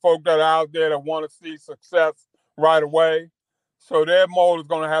the folk that are out there that want to see success right away. So their mold is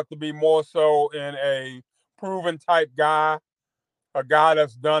going to have to be more so in a proven type guy, a guy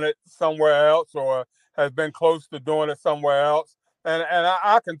that's done it somewhere else or has been close to doing it somewhere else. And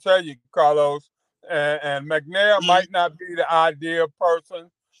I can tell you, Carlos, and McNair might not be the ideal person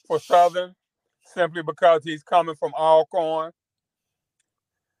for Southern simply because he's coming from Alcorn.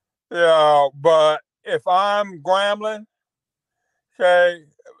 But if I'm Grambling, okay,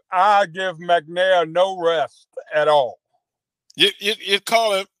 I give McNair no rest at all. You'd be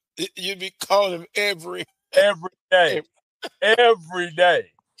calling him every day. Every day.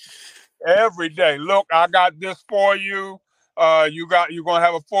 Look, I got this for you. You're gonna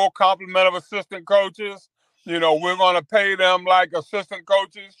have a full complement of assistant coaches. We're gonna pay them like assistant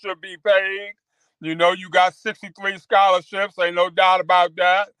coaches should be paid. You got 63 scholarships, ain't no doubt about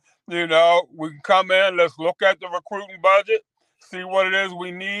that. We can come in, let's look at the recruiting budget, see what it is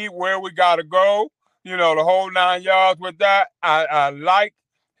we need, where we gotta go. The whole 9 yards with that. I like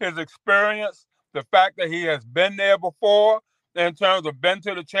his experience, the fact that he has been there before in terms of been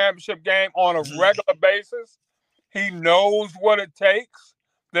to the championship game on a regular basis. He knows what it takes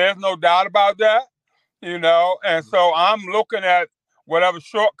There's no doubt about that, and so I'm looking at whatever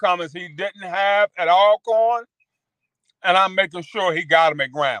shortcomings he didn't have at Alcorn, and I'm making sure he got him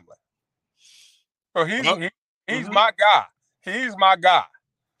at Grambling. So he's my guy. He's my guy.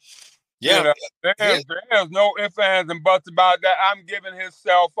 Yeah. There's no ifs, ands, and buts about that. I'm giving his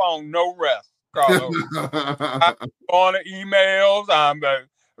cell phone no rest, Carlos. I'm on the emails, I'm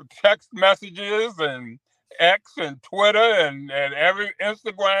text messages, and X and Twitter and every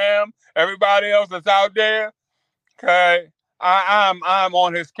Instagram, everybody else that's out there. Okay, I'm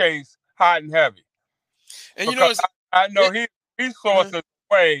on his case hot and heavy, and I know he sources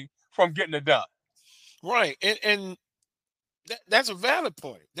away from getting it done. Right, and that's a valid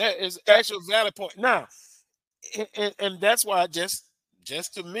point. That is actually a valid point. Now, and that's why just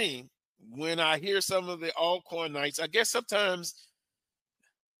to me, when I hear some of the Alcorn Knights, I guess sometimes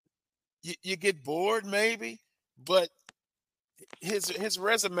you get bored, maybe, but his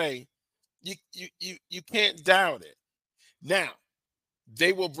resume, you can't doubt it. Now,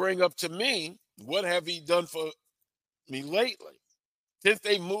 they will bring up to me, what have he done for me lately? Since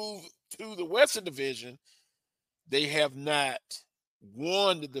they moved to the Western Division, they have not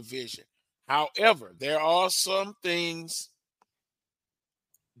won the division. However, there are some things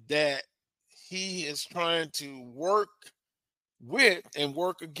that he is trying to work with and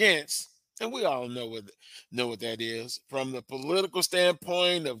work against, and we all know what that is, from the political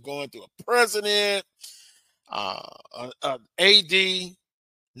standpoint of going through a president, AD,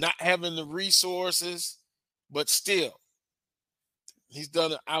 not having the resources, but still, he's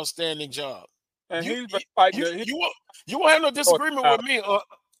done an outstanding job. And he's been fighting. You won't have no disagreement with me.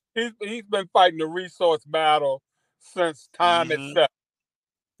 He's been fighting the resource battle since time itself.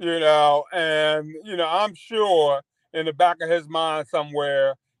 And I'm sure in the back of his mind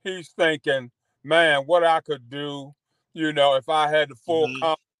somewhere, he's thinking, man, what I could do, if I had the full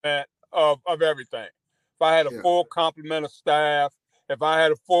complement of everything. If I had a full complement of staff, if I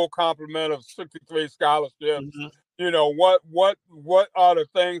had a full complement of 63 scholarships, what are the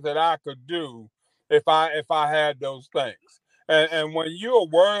things that I could do if I had those things? And when you're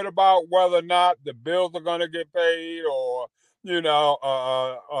worried about whether or not the bills are going to get paid, or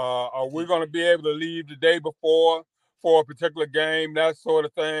are we going to be able to leave the day before for a particular game, that sort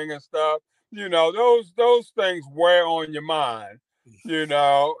of thing and stuff, those things wear on your mind, and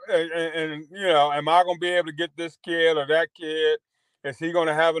am I going to be able to get this kid or that kid? Is he going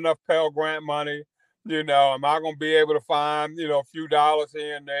to have enough Pell Grant money? Am I going to be able to find, a few dollars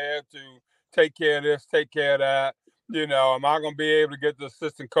here and there to take care of this, take care of that? Am I going to be able to get the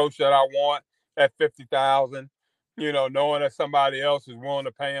assistant coach that I want at $50,000? Knowing that somebody else is willing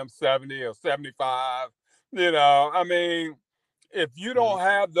to pay him 70 or 75. I mean, if you don't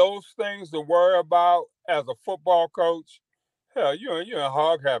have those things to worry about as a football coach, hell, you're in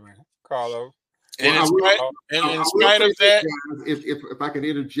hog heaven, Carlos. And in spite of that, if I can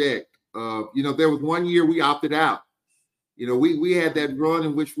interject, there was one year we opted out. We had that run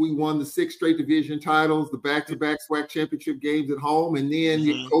in which we won the 6 straight division titles, the back-to-back SWAC championship games at home, and then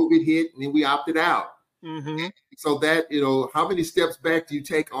COVID hit, and then we opted out. So that, how many steps back do you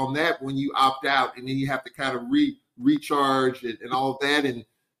take on that when you opt out, and then you have to kind of recharge and all of that, and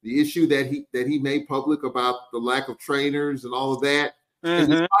the issue that he made public about the lack of trainers and all of that. And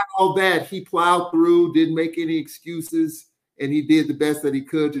despite all that, he plowed through, didn't make any excuses, and he did the best that he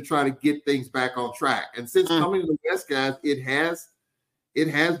could to try to get things back on track. And since coming to the West, guys, it has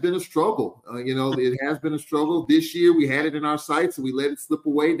been a struggle. It has been a struggle. This year we had it in our sights and we let it slip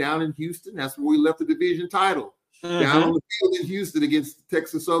away down in Houston. That's where we left the division title down on the field in Houston against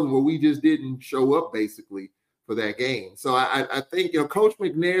Texas Southern, where we just didn't show up basically for that game. So I think, Coach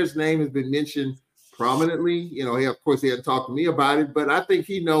McNair's name has been mentioned prominently. He hadn't talked to me about it, but I think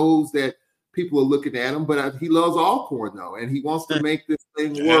he knows that people are looking at him, but he loves Alcorn though, and he wants to make this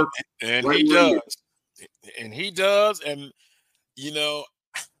thing work. And he does. And he does. And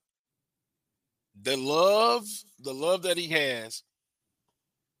the love that he has,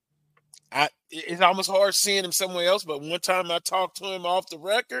 it's almost hard seeing him somewhere else. But one time I talked to him off the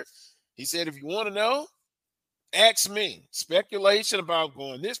record, he said, if you want to know, ask me. Speculation about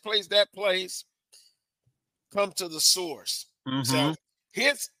going this place, that place, come to the source. So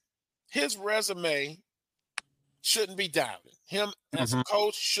his resume shouldn't be doubted. Him as a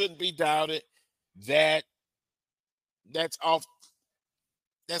coach shouldn't be doubted. That's off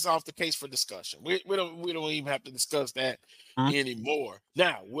the case for discussion. We don't even have to discuss that anymore.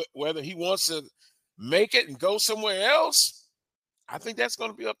 Now, whether he wants to make it and go somewhere else, I think that's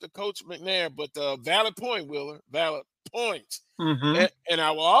going to be up to Coach McNair. But valid point, Wheeler. Valid point. And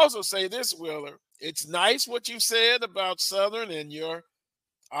I will also say this, Wheeler. It's nice what you said about Southern and your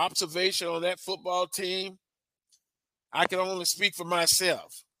observation on that football team, I can only speak for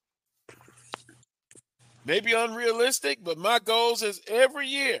myself. Maybe unrealistic, but my goals is every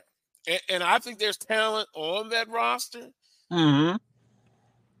year. And I think there's talent on that roster. Mm-hmm.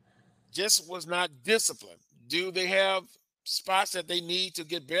 Just was not disciplined. Do they have spots that they need to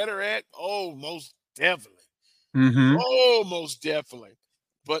get better at? Oh, most definitely. Mm-hmm. Oh, most definitely.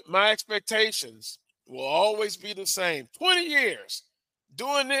 But my expectations will always be the same. 20 years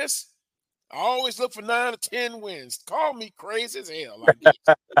doing this, I always look for 9 or 10 wins. Call me crazy as hell.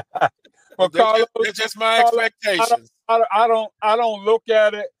 But Carlos, that's just my expectations. I don't look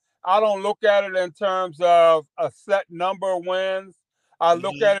at it. I don't look at it in terms of a set number of wins. I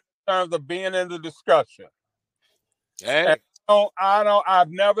look at it in terms of being in the discussion. Hey. I've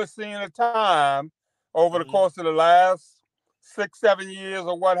never seen a time over the course of the last 6-7 years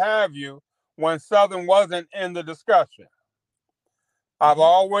or what have you when Southern wasn't in the discussion. I've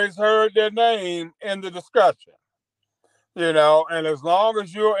always heard their name in the discussion, and as long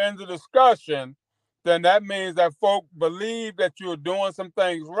as you're in the discussion, then that means that folk believe that you're doing some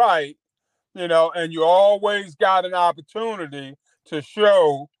things right, and you always got an opportunity to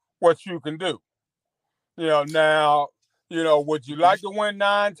show what you can do. Now, would you like to win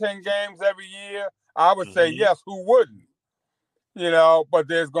 9-10 games every year? I would say yes, who wouldn't? But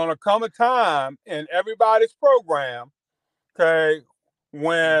there's going to come a time in everybody's program, okay,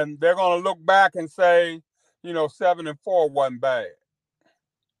 when they're going to look back and say, 7-4 wasn't bad.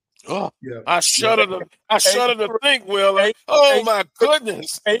 Oh, yeah. I shudder to think, Will. Oh, my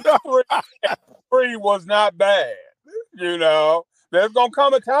goodness. 8-3 was not bad. There's going to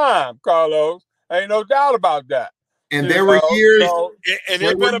come a time, Carlos. Ain't no doubt about that. And there were years, and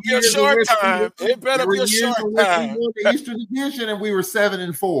it better be a short time. It better be a short time. We won the Eastern Division and we were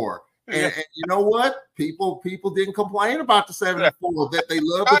 7-4. And you know what? People didn't complain about the 7-4. That they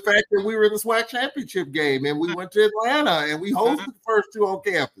loved the fact that we were in the SWAC championship game and we went to Atlanta and we hosted the first two on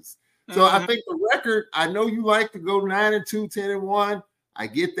campus. So I think the record. I know you like to go 9-2, 10-1. I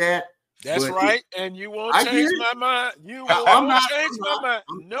get that. That's right, and you won't change my mind. You won't change my mind.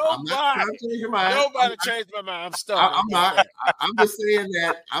 Nobody changed my mind. I'm stuck. I'm not. I'm just saying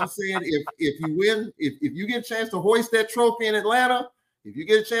that. I'm saying if you win, if you get a chance to hoist that trophy in Atlanta, if you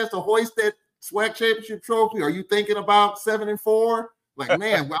get a chance to hoist that SWAC championship trophy, are you thinking about 7-4? Like,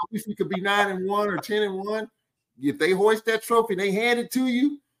 man, well, I wish we could be 9-1 or 10-1. If they hoist that trophy and they hand it to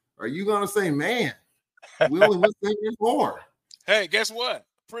you, are you gonna say, man, we only went 7-4? Hey, guess what?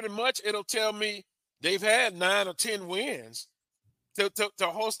 Pretty much it'll tell me they've had 9 or 10 wins to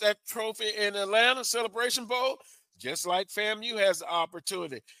host that trophy in Atlanta Celebration Bowl, just like FAMU has the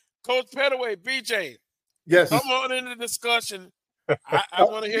opportunity. Coach Pettaway, BJ, yes, come on in the discussion. I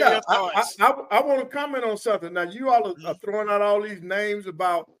want to hear your thoughts. I want to comment on something. Now, you all are throwing out all these names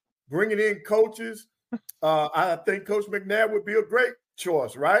about bringing in coaches. I think Coach McNabb would be a great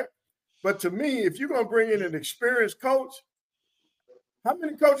choice, right? But to me, if you're going to bring in an experienced coach, how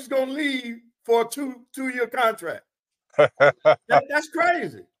many coaches going to leave for a two-year contract? That's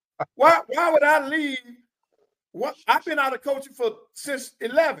crazy. Why would I leave? I've been out of coaching since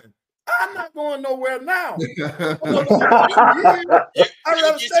 11. I'm not going nowhere now. I'd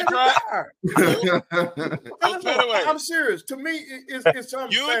rather stay retired. I'm serious. To me, it's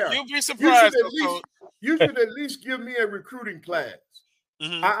unfair. You'll be surprised. You should at least give me a recruiting class.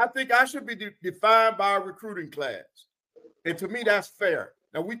 Mm-hmm. I think I should be defined by a recruiting class. And to me, that's fair.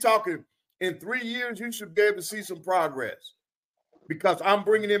 Now, we're talking in 3 years, you should be able to see some progress because I'm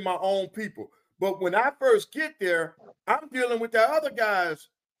bringing in my own people. But when I first get there, I'm dealing with the other guys'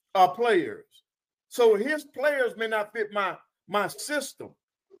 players. So his players may not fit my system.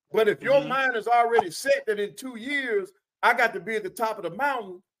 But if your mind is already set that in 2 years, I got to be at the top of the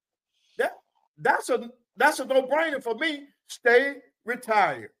mountain, that's a no-brainer for me. Stay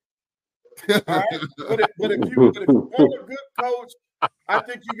retired. All right? But if you want a good coach, I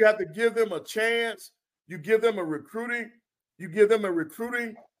think you got to give them a chance. You give them a recruiting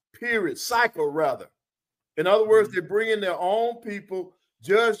cycle, rather. In other words, they bring in their own people,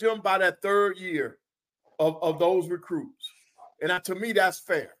 judge them by that 3rd year of those recruits. And to me, that's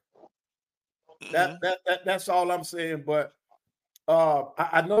fair. That's all I'm saying. But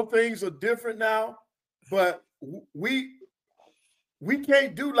I know things are different now, but we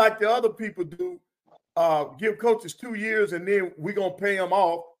can't do like the other people do, give coaches 2 years and then we're going to pay them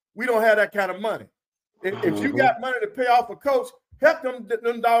off. We don't have that kind of money. If you got money to pay off a coach, help them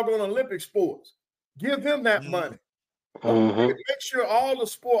doggone Olympic sports. Give them that money. Make sure all the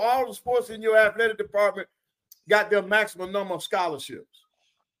sports in your athletic department got their maximum number of scholarships.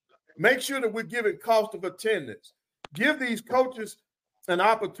 Make sure that we're giving cost of attendance. Give these coaches an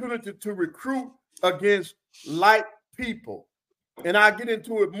opportunity to recruit against like people. And I'll get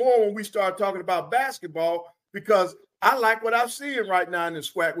into it more when we start talking about basketball, because I like what I'm seeing right now in the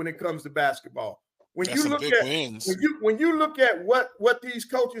SWAC when it comes to basketball. When you look at what these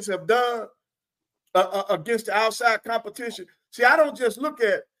coaches have done against the outside competition, see, I don't just look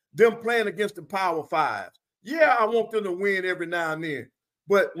at them playing against the Power Fives. Yeah, I want them to win every now and then.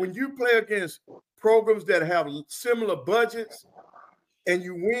 But when you play against programs that have similar budgets and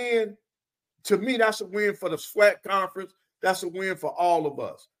you win, to me, that's a win for the SWAC conference. That's a win for all of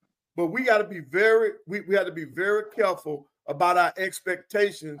us. But we got to be we have to be very careful about our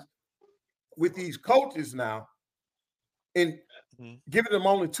expectations with these coaches now, and giving them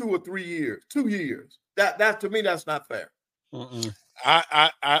only 2 or 3 years. 2 years. That to me, that's not fair.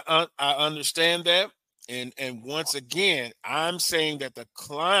 I understand that, and once again, I'm saying that the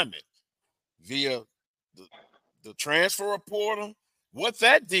climate via the transfer portal,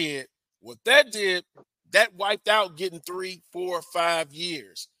 that wiped out getting 3, 4, 5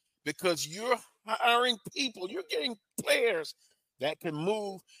 years, because you're hiring people, you're getting players that can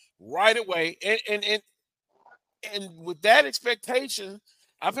move right away, and with that expectation,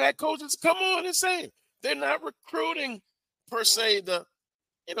 I've had coaches come on and say they're not recruiting per se the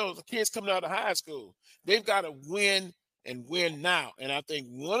kids coming out of high school. They've got to win and win now, and I think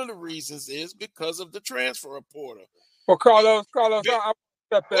one of the reasons is because of the transfer portal. Well, Carlos, wait.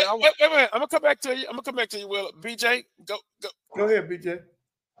 I'm gonna come back to you. Will BJ go ahead, BJ.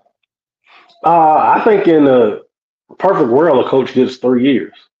 I think in a perfect world, a coach gets 3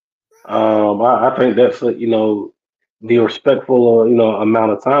 years. I think that's the respectful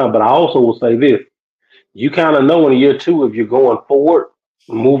amount of time. But I also will say this: you kind of know in year 2 if you're going forward,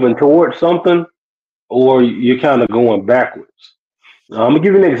 moving towards something, or you're kind of going backwards. I'm gonna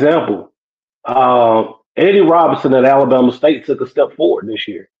give you an example. Eddie Robinson at Alabama State took a step forward this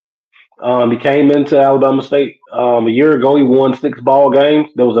year. He came into Alabama State a year ago. He won 6 ball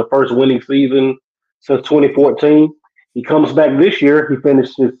games. That was the first winning season since 2014. He comes back this year. He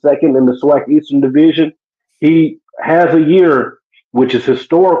finished his second in the SWAC Eastern Division. He has a year which is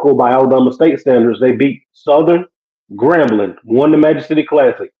historical by Alabama State standards. They beat Southern, Grambling, won the Magic City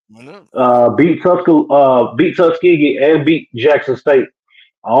Classic, beat Tuskegee, and beat Jackson State,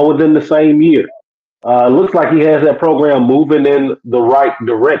 all within the same year. It looks like he has that program moving in the right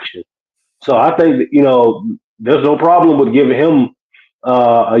direction. So I think there's no problem with giving him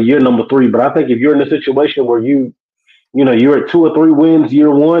a year number 3. But I think if you're in a situation where you're at 2 or 3 wins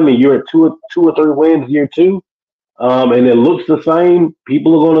year 1 and you're at 2 or 3 wins year 2, and it looks the same,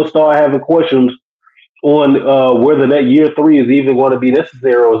 people are going to start having questions on whether that year 3 is even going to be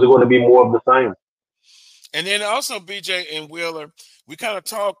necessary, or is it going to be more of the same. And then also, BJ and Wheeler, we kind of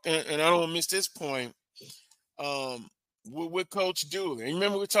talked, and I don't want to miss this point, with Coach Dooley. And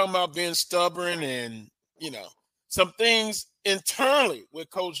remember, we were talking about being stubborn and, some things internally with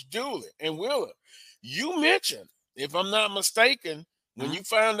Coach Dooley and Wheeler. You mentioned, if I'm not mistaken, when you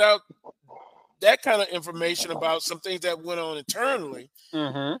found out that kind of information about some things that went on internally,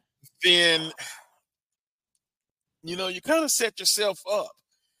 then, you kind of set yourself up.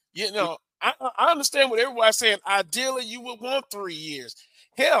 I understand what everybody's saying. Ideally, you would want 3 years.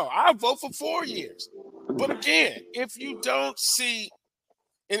 Hell, I vote for 4 years. But again, if you don't see,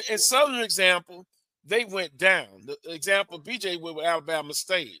 in Southern example, they went down. The example BJ with Alabama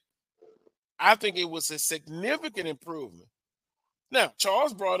State, I think it was a significant improvement. Now,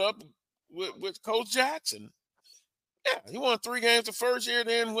 Charles brought up with Coach Jackson. Yeah, he won 3 games the first year,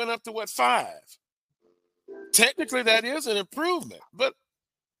 then went up to 5. Technically, that is an improvement, but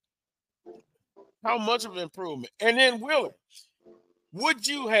how much of an improvement? And then Wheeler, would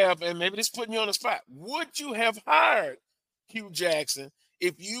you have, and maybe this is putting you on the spot, would you have hired Hugh Jackson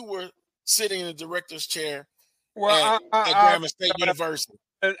if you were sitting in the director's chair at Grambling State University?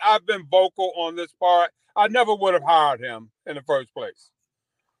 And I've been vocal on this part. I never would have hired him in the first place.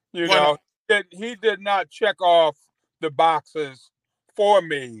 He did not check off the boxes for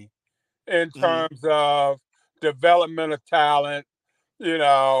me in terms of development of talent, in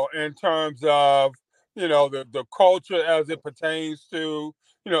terms of, the culture as it pertains to,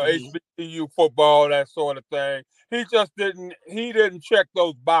 HBCU football, that sort of thing. He didn't check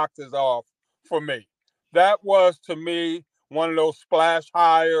those boxes off for me. That was, to me, one of those splash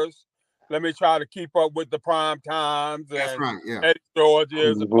hires. Let me try to keep up with the prime times and Eddie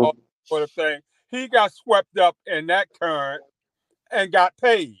Georges and all that sort of thing. He got swept up in that current and got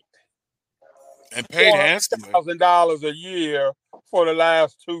paid. And paid handsomely. $1,000 a year for the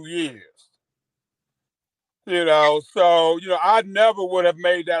last 2 years. I never would have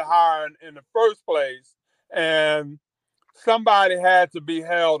made that hire in the first place. And somebody had to be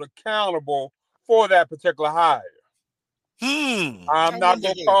held accountable for that particular hire. I'm not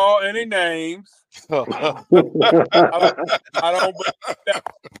going to call any names. I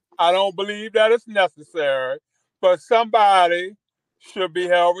don't believe that it's necessary, but somebody should be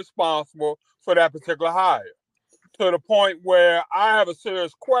held responsible for that particular hire, to the point where I have a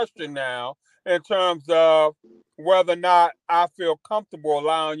serious question now in terms of whether or not I feel comfortable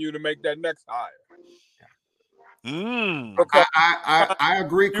allowing you to make that next hire. Because I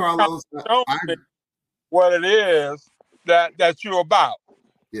agree, Carlos. What it is that you're about.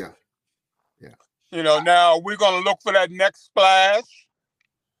 Yeah. Now we're going to look for that next splash,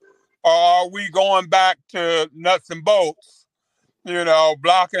 or are we going back to nuts and bolts,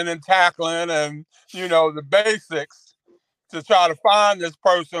 blocking and tackling and, the basics to try to find this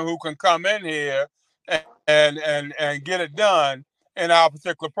person who can come in here and get it done in our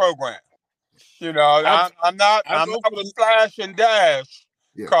particular program. I'm not with flash and dash,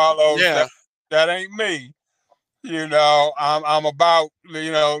 Carlos. Yeah. That ain't me. I'm about,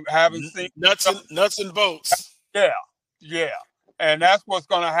 having seen nuts and bolts. Yeah. And that's what's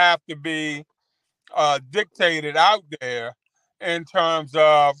going to have to be dictated out there in terms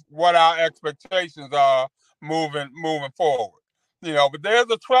of what our expectations are moving forward. But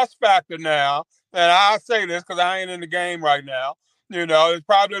there's a trust factor now, and I say this because I ain't in the game right now. There's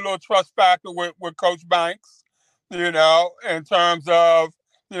probably a little trust factor with Coach Banks, in terms of,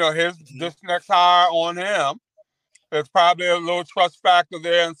 this next hire on him. There's probably a little trust factor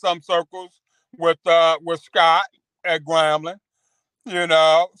there in some circles with Scott at Grambling,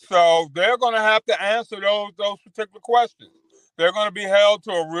 So they're going to have to answer those particular questions. They're going to be held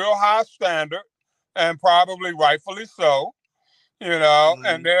to a real high standard, and probably rightfully so,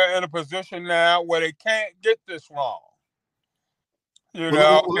 And they're in a position now where they can't get this wrong. Let me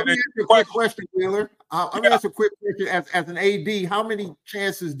ask you a quick question, Wheeler. Let me ask you a quick question. As an AD, how many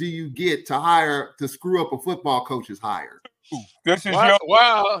chances do you get to screw up a football coach's hire? This is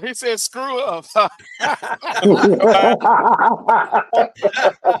wow. He said screw up. Football's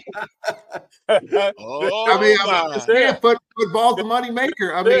the money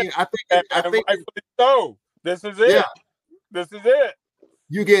maker. I think so. This is it. Yeah. This is it.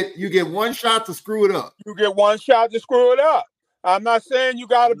 You get one shot to screw it up. You get one shot to screw it up. I'm not saying you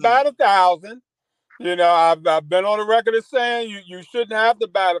got to bat 1,000. I've been on the record as saying you shouldn't have to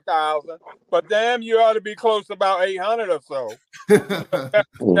bat 1,000, but damn, you ought to be close to about 800 or so.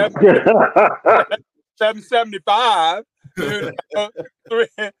 775.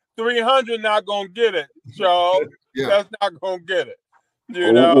 300 not gonna get it, Charles. Yeah. That's not gonna get it.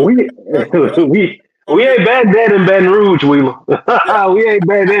 We ain't bad dead in Baton Rouge, Wheeler. We ain't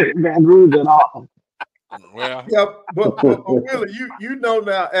bad dead in Baton Rouge at all. Well, yeah, but Wheeler, you know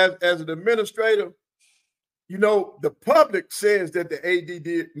now as an administrator, the public says that the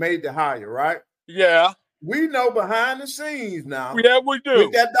AD made the hire, right? Yeah. We know behind the scenes now. Yeah, we do.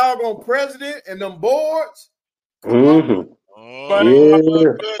 With that doggone president and them boards. Mm-hmm.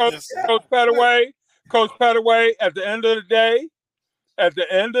 Coach Pettaway, at the end of the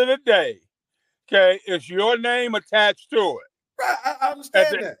day, okay, it's your name attached to it. Right, I understand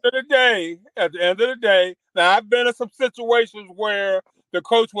at the end of the day, now I've been in some situations where the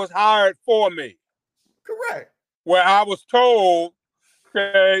coach was hired for me. Correct. Where I was told,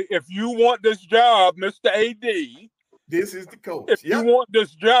 okay, if you want this job, Mr. AD, this is the coach. If you want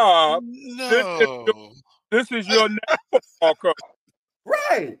this job, this is your next football coach.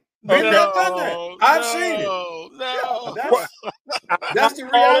 Right. I've seen it. No. That's the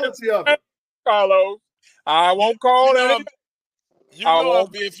reality of it. Carlos, I won't call any. I'm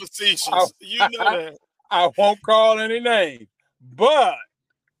being facetious. You know that. I won't call any name. But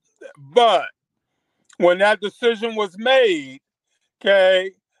when that decision was made,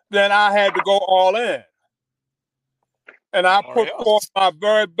 okay, then I had to go all in. And I put forth my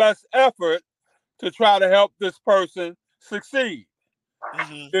very best effort to try to help this person succeed.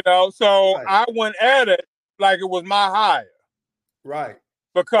 Mm-hmm. So I went at it like it was my hire. Right.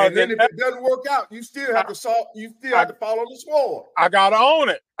 Because and then if it doesn't work out, you still have to have to follow the sword. I gotta own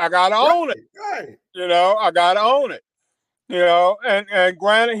it. Right. I gotta own it. And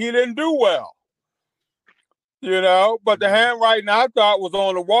granted, he didn't do well. But the handwriting I thought was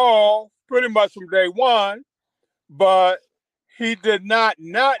on the wall pretty much from day one. But he did not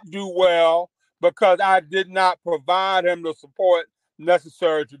do well because I did not provide him the support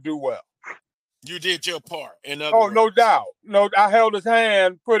necessary to do well. You did your part. No doubt. No, I held his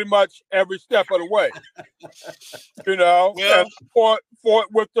hand pretty much every step of the way. And fought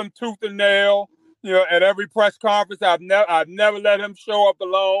with them tooth and nail. At every press conference, I've never let him show up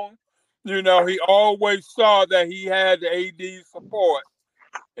alone. You know, he always saw that he had the AD support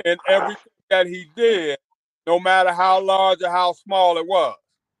in everything that he did, no matter how large or how small it was.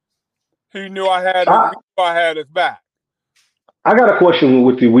 He knew I had his back. I got a question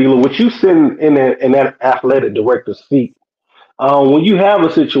with you, Wheeler. With you sitting in that athletic director's seat, when you have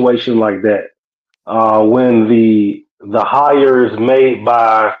a situation like that, when the hire is made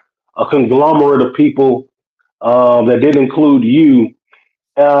by a conglomerate of people that didn't include you,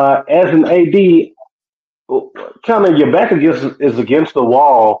 as an AD, kind of your back is against the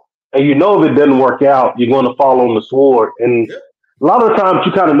wall, and you know if it doesn't work out, you're going to fall on the sword. And a lot of times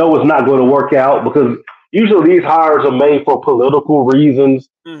you kind of know it's not going to work out because usually these hires are made for political reasons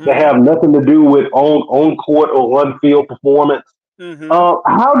that have nothing to do with on court or on field performance.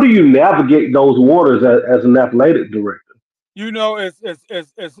 How do you navigate those waters as an athletic director? You know,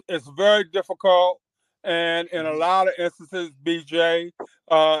 it's very difficult, and in a lot of instances, BJ,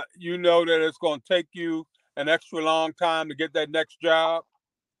 you know that it's going to take you an extra long time to get that next job,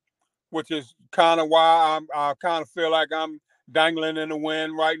 which is kind of why I kind of feel like I'm dangling in the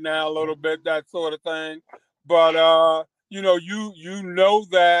wind right now a little bit, that sort of thing. But you know, you know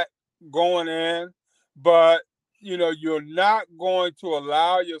that going in, but you know, you're not going to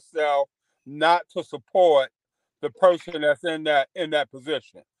allow yourself not to support the person that's in that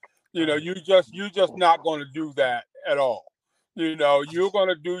position. You know, you're just not going to do that at all. You know, you're going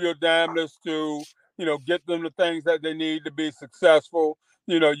to do your damnedest to, you know, get them the things that they need to be successful.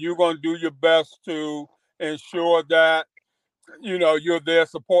 You know, you're going to do your best to ensure that, you know, you're there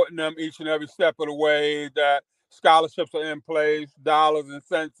supporting them each and every step of the way, that scholarships are in place, dollars and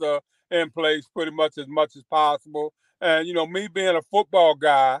cents are in place pretty much as possible. And, you know, me being a football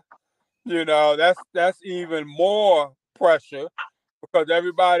guy, you know, that's even more pressure because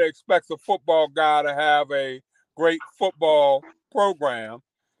everybody expects a football guy to have a great football program,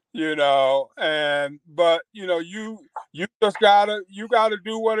 you know, but you know, you just gotta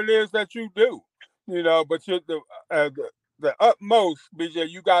do what it is that you do, you know, but you're the utmost, BJ,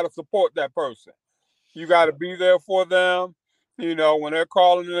 you gotta support that person. You gotta be there for them, you know, when they're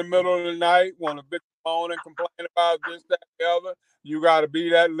calling in the middle of the night, want to bitch on and complain about this, that, the other. You got to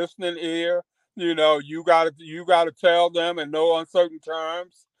be that listening ear. You know, you got to tell them in no uncertain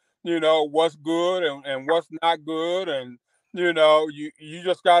terms, you know, what's good and what's not good. And, you know, you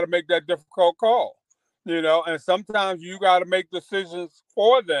just got to make that difficult call, you know, and sometimes you got to make decisions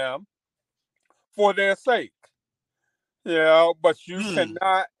for them for their sake, you know, but you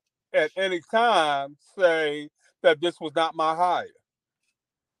cannot at any time say that this was not my hire,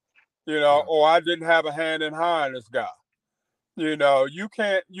 you know, or I didn't have a hand in hiring this guy. You know, you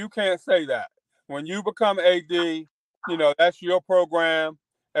can't say that. When you become AD, you know, that's your program.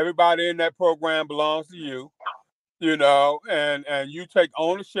 Everybody in that program belongs to you, you know, and you take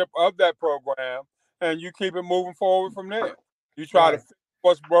ownership of that program and you keep it moving forward from there. You try to fix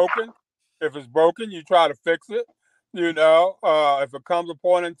what's broken. If it's broken, you try to fix it. You know, if it comes a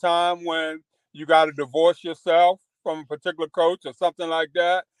point in time when you got to divorce yourself from a particular coach or something like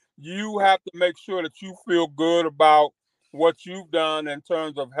that, you have to make sure that you feel good about what you've done in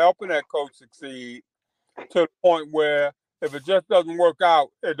terms of helping that coach succeed to the point where if it just doesn't work out,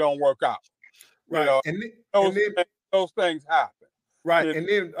 it don't work out. Right. You know, those things happen. Right. And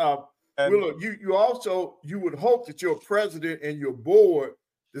then Willa, you also would hope that your president and your board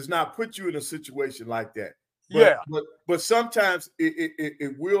does not put you in a situation like that. But sometimes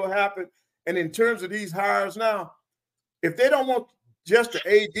it will happen. And in terms of these hires now, if they don't want just the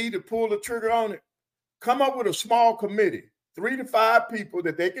AD to pull the trigger on it, come up with a small committee, 3 to 5 people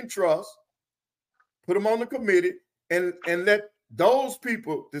that they can trust, put them on the committee, and let those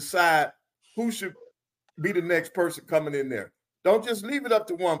people decide who should be the next person coming in there. Don't just leave it up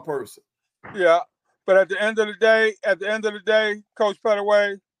to one person. Yeah, but at the end of the day, Coach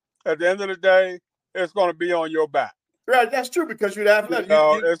Pettaway, at the end of the day, it's going to be on your back. Right, that's true because you're the athletic.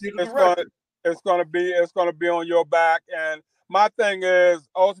 It's going to be on your back. And my thing is,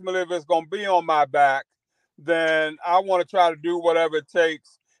 ultimately, if it's going to be on my back, then I want to try to do whatever it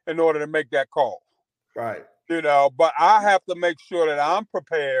takes in order to make that call. Right. You know, but I have to make sure that I'm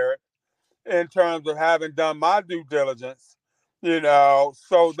prepared in terms of having done my due diligence, you know,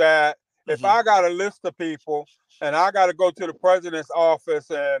 so that if I got a list of people and I got to go to the president's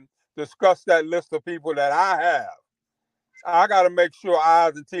office and discuss that list of people that I have, I got to make sure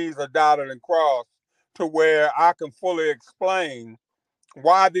I's and T's are dotted and crossed to where I can fully explain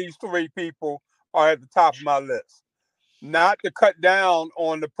why these 3 people are at the top of my list. Not to cut down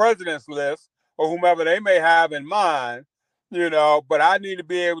on the president's list or whomever they may have in mind, you know, but I need to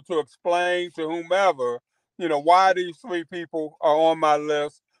be able to explain to whomever, you know, why these 3 people are on my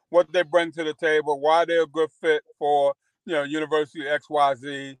list, what they bring to the table, why they're a good fit for, University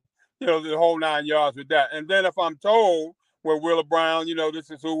XYZ, the whole 9 yards with that. And then if I'm told with Wheeler Brown,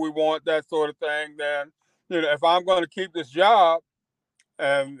 this is who we want, that sort of thing, then, if I'm going to keep this job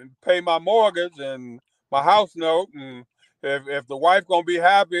and pay my mortgage and my house note, and if the wife going to be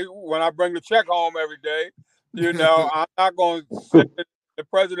happy when I bring the check home every day, I'm not going to sit in the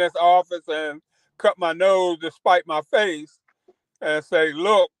president's office and cut my nose to spite my face and say,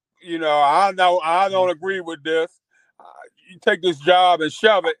 look, I don't agree with this. You take this job and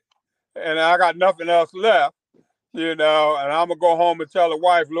shove it, and I got nothing else left, and I'm going to go home and tell the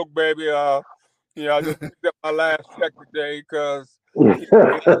wife, look, baby, I just picked up my last check today because not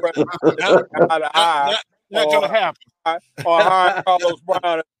going to happen. Or hiring Carlos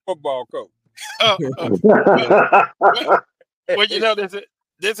Brown as football coach. Well,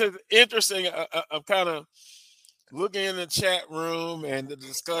 this is interesting. I'm kind of looking in the chat room and the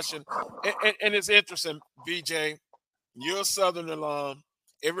discussion, and it's interesting. BJ, you're a Southern alum.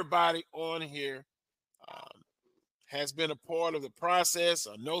 Everybody on here has been a part of the process.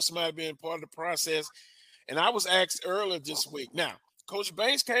 I know somebody being part of the process. And I was asked earlier this week. Now, Coach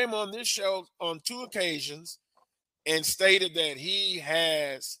Banks came on this show on 2 occasions and stated that he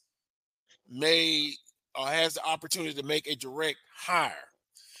has made or has the opportunity to make a direct hire.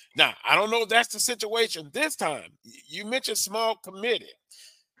 Now, I don't know if that's the situation this time. You mentioned small committee.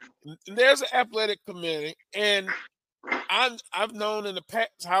 There's an athletic committee, and I've known in the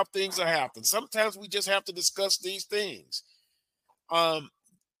past how things have happened. Sometimes we just have to discuss these things.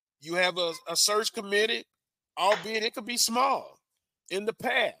 You have a search committee, albeit it could be small in the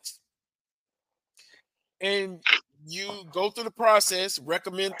past. And you go through the process,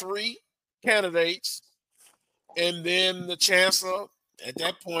 recommend 3 candidates, and then the chancellor at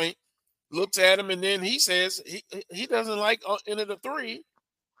that point looks at him, and then he says he doesn't like any of the 3.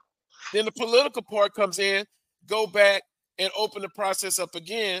 Then the political part comes in, go back and open the process up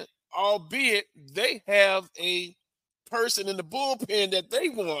again, albeit they have a person in the bullpen that they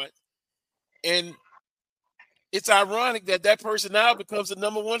want. And it's ironic that person now becomes the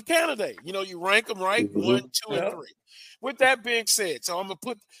number 1 candidate. You rank them right, 1, 2, and 3. With that being said, so I'm going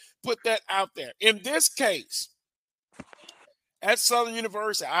to put that out there. In this case, at Southern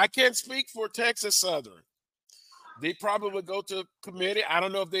University, I can't speak for Texas Southern. They probably go to committee. I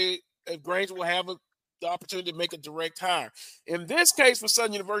don't know if Granger will have the opportunity to make a direct hire. In this case for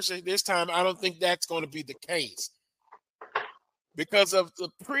Southern University this time, I don't think that's going to be the case because of the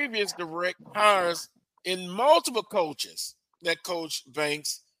previous direct hires in multiple coaches that Coach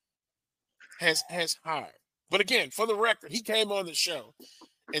Banks has hired. But again, for the record, he came on the show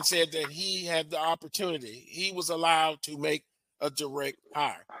and said that he had the opportunity. He was allowed to make a direct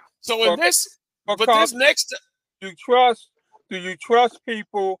hire. So in this next, do you trust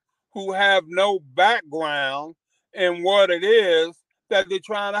people who have no background in what it is that they're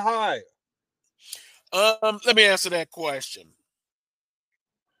trying to hire? Let me answer that question.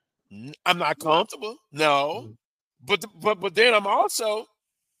 I'm not comfortable, no, but then I'm also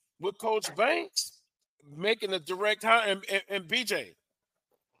with Coach Banks making a direct hire. And BJ,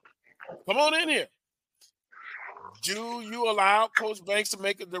 come on in here. Do you allow Coach Banks to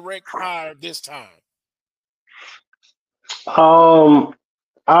make a direct hire this time?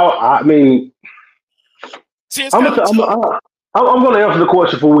 I mean, I'm going to answer the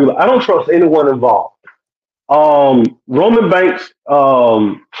question for Wheeler. I don't trust anyone involved. Roman Banks'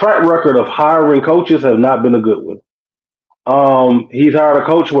 track record of hiring coaches have not been a good one. He's hired a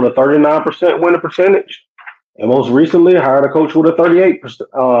coach with a 39% winning percentage, and most recently hired a coach with a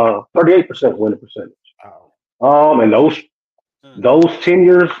 38% winning percentage. And those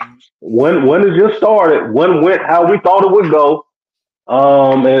tenures, when it just started, one went how we thought it would go.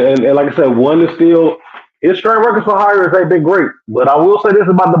 And like I said, one is still his track record for hires ain't been great. But I will say this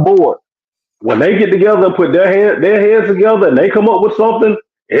about the board. When they get together and put their heads together and they come up with something,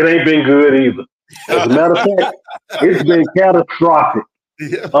 it ain't been good either. As a matter of fact, it's been catastrophic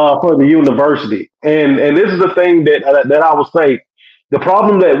for the university. And this is the thing that I would say. The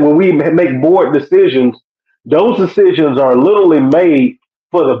problem that when we make board decisions, those decisions are literally made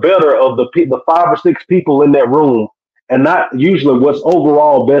for the better of the 5 or 6 people in that room, and not usually what's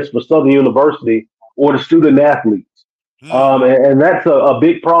overall best for Southern University or the student athletes. And that's a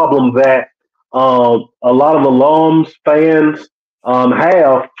big problem that a lot of alums, fans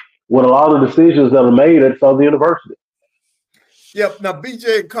have with a lot of decisions that are made at Southern University. Yep. Now,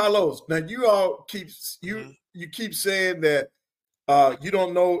 BJ and Carlos, now you all keep saying that you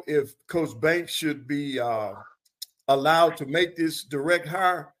don't know if Coach Banks should be allowed to make this direct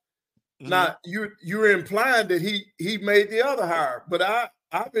hire. Now, you're implying that he made the other hire, but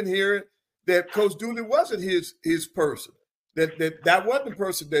I've been hearing that Coach Dooley wasn't his person. That wasn't the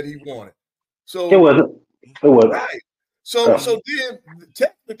person that he wanted. So it wasn't. Right. So then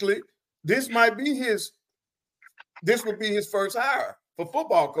technically this would be his first hire for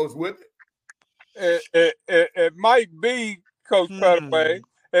football coach, wouldn't it? It might be, Coach Pettaway.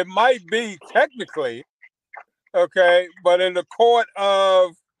 It might be technically, okay, but in the court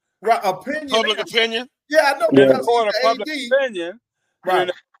of opinion, public opinion. Yeah, I know. In the court of public opinion, right.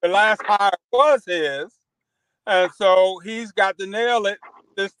 The last hire was his, and so he's got to nail it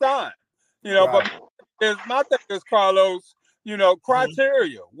this time. But my thing is, Carlos,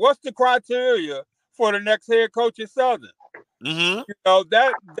 criteria. What's the criteria for the next head coach at Southern?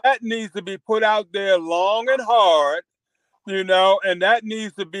 That needs to be put out there long and hard, and that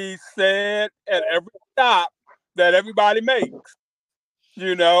needs to be said at every stop that everybody makes.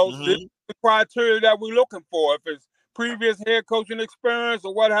 This is the criteria that we're looking for. If it's previous head coaching experience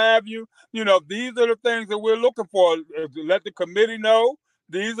or what have you, these are the things that we're looking for. Let the committee know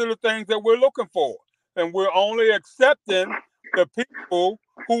these are the things that we're looking for. And we're only accepting the people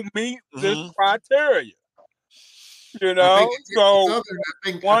who meet this criteria. So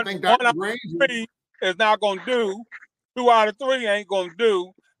one out of three is not going to do. 2 out of 3 ain't going to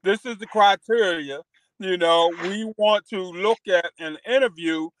do. This is the criteria. We want to look at and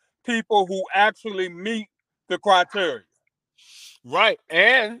interview people who actually meet the criteria. Right.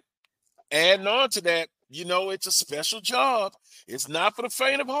 And adding on to that, it's a special job. It's not for the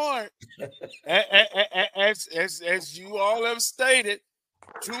faint of heart. As you all have stated,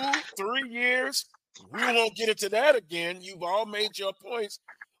 2-3 years, we won't get into that again. You've all made your points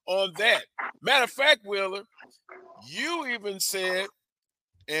on that. Matter of fact, Wheeler, you even said,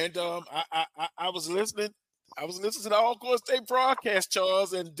 and I was listening to the Alcorn State broadcast,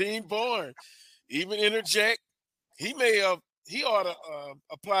 Charles, and Dean Bourne even interject. He ought to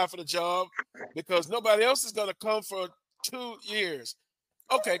apply for the job because nobody else is going to come for 2 years.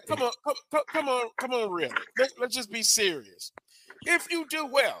 Okay, come on, really. Let's just be serious. If you do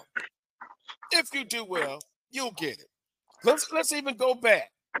well, you'll get it. Let's even go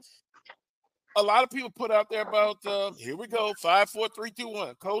back. A lot of people put out there about here we go, 5, 4, 3, 2,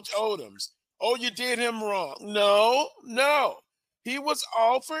 1. Coach Odoms. Oh, you did him wrong. No. He was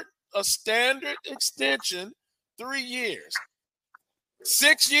offered a standard extension, 3 years.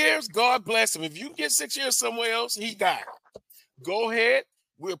 6 years, God bless him. If you can get 6 years somewhere else, he got it. Go ahead.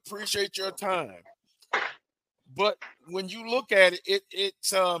 We appreciate your time. But when you look at it,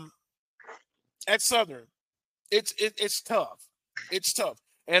 it's at Southern, it's tough. It's tough.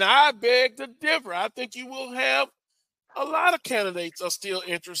 And I beg to differ. I think you will have a lot of candidates are still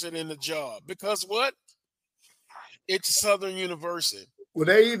interested in the job because what? It's Southern University. Well,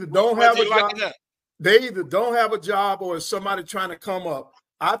 they either don't have a job. They either don't have a job or is somebody trying to come up.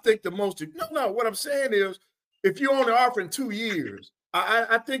 I think the most what I'm saying is if you're only offering 2 years,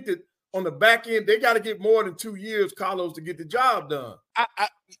 I think that on the back end, they got to get more than 2 years, Carlos, to get the job done.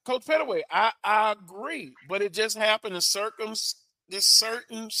 Coach Pettaway, I agree, but it just happened in this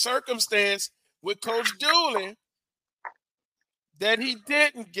certain circumstance with Coach Dooley that he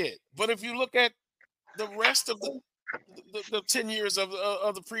didn't get. But if you look at the rest of the 10 years of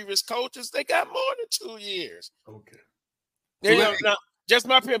the previous coaches, they got more than 2 years. Okay. Now, just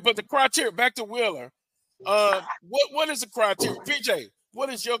my opinion, but the criteria, back to Wheeler, what is the criteria? PJ, what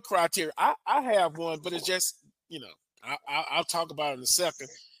is your criteria? I have one, but it's just, I'll talk about it in a second.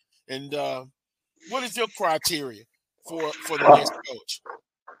 And what is your criteria for the next coach?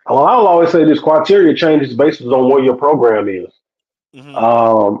 Well, I'll always say this criteria changes based on what your program is. And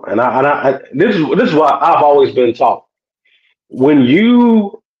this is what I've always been taught. When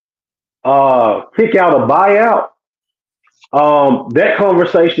you pick out a buyout, that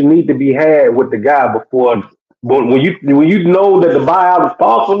conversation needs to be had with the guy before. But when you know that the buyout is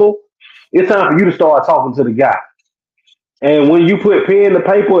possible, it's time for you to start talking to the guy. And when you put pen to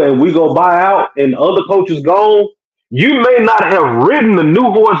paper and we go buy out and other coaches gone, you may not have written the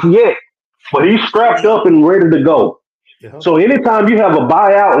new horse yet, but he's strapped up and ready to go. Yeah. So anytime you have a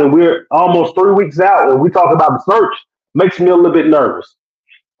buyout and we're almost 3 weeks out and we talk about the search, makes me a little bit nervous.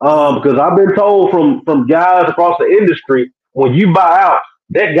 Because I've been told from guys across the industry, when you buy out,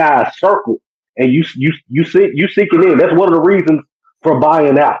 that guy is circled and you seek it in. That's one of the reasons for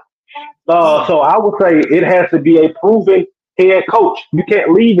buying out. So I would say it has to be a proven head coach. You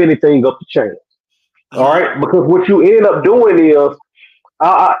can't leave anything up to chance. All right, because what you end up doing is,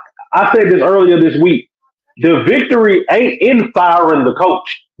 I said this earlier this week, the victory ain't in firing the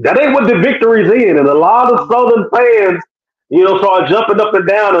coach. That ain't what the victory's in. And a lot of Southern fans, start jumping up and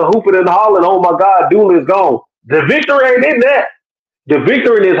down and hooping and hollering, oh my God, Dooley is gone. The victory ain't in that. The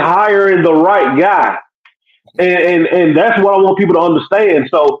victory is hiring the right guy. And that's what I want people to understand.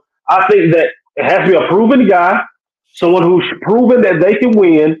 So I think that it has to be a proven guy, someone who's proven that they can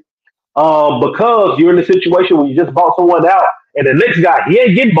win, because you're in a situation where you just bought someone out, and the next guy, he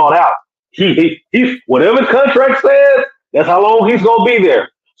ain't getting bought out. He's whatever his contract says, that's how long he's gonna be there.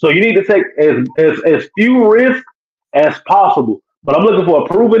 So you need to take as few risks as possible. But I'm looking for a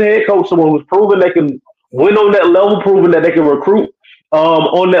proven head coach, someone who's proven they can win on that level, proven that they can recruit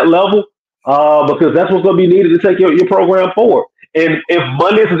on that level, because that's what's going to be needed to take your program forward. And if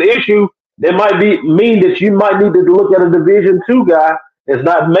money is an issue, it might mean that you might need to look at a Division II guy that's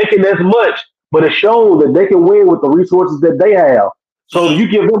not making as much, but it's shown that they can win with the resources that they have. So you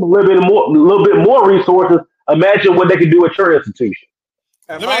give them a little bit more resources. Imagine what they can do at your institution.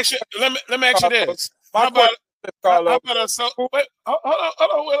 Let me ask you this. How about wait, hold on.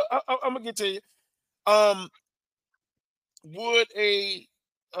 I'm gonna get to you. Would a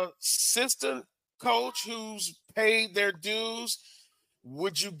assistant coach who's paid their dues,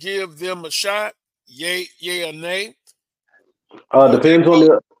 would you give them a shot? Yay or nay? Depends on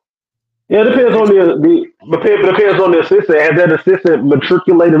the. Yeah, depends on depends on the assistant. Has that assistant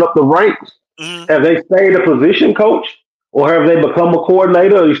matriculated up the ranks? Mm-hmm. Have they stayed a position coach, or have they become a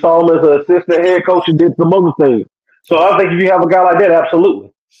coordinator? Or you saw them as an assistant head coach and did some other things. So I think if you have a guy like that,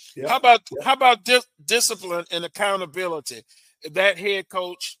 absolutely. Yeah. How about discipline and accountability? If that head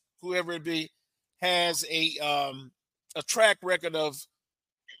coach, whoever it be, has a track record of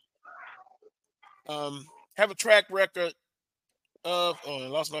I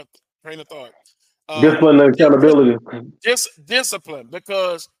lost my train of thought. Discipline and accountability. Discipline,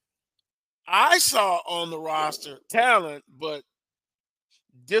 because I saw on the roster talent, but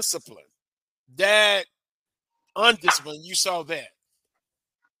discipline. That undisciplined, you saw that.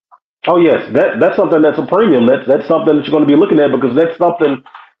 Oh yes, that's something that's a premium. That's something that you're going to be looking at, because that's something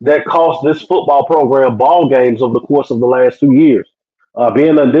that cost this football program ball games over the course of the last 2 years.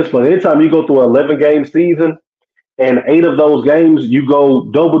 Being undisciplined. Anytime you go through an 11-game season and 8 of those games you go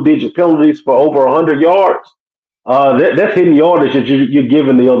double-digit penalties for over 100 yards, that's hitting yardage that you're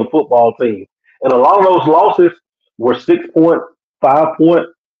giving the other football team. And a lot of those losses were 6-point, 5-point,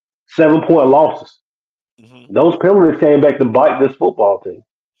 7-point losses. Mm-hmm. Those penalties came back to bite this football team.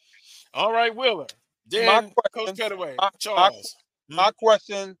 All right, Willer. Then Coach Cutaway. Charles. My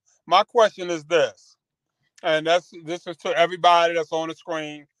question is this, and this is to everybody that's on the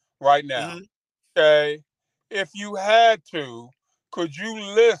screen right now. Mm-hmm. Okay, if you had to, could you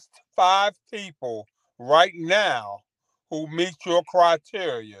list 5 people right now who meet your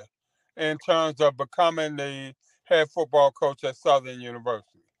criteria in terms of becoming the head football coach at Southern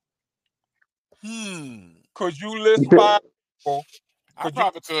University? Could you list 5 people? I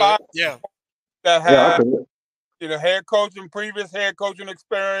probably could. Yeah. That have, head coaching, previous head coaching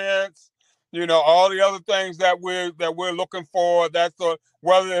experience, all the other things that we're looking for. That's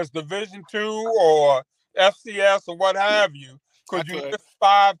whether it's Division II or FCS or what have you. Could you list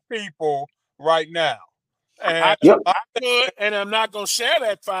 5 people right now? And I could, and I'm not going to share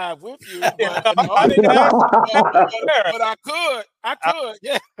that 5 with you. But, I didn't ask you, but I could.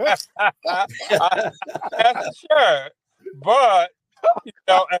 Yeah. That's sure. But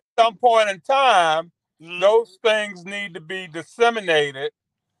at some point in time, those things need to be disseminated,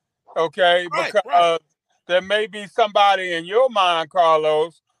 okay? Because there may be somebody in your mind,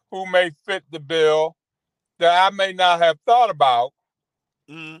 Carlos, who may fit the bill that I may not have thought about,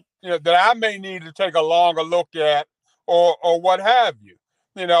 that I may need to take a longer look at or what have you.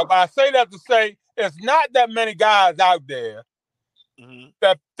 But I say that to say it's not that many guys out there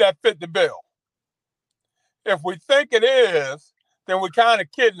that fit the bill. If we think it is, then we're kind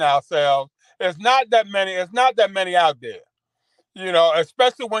of kidding ourselves. It's not that many out there.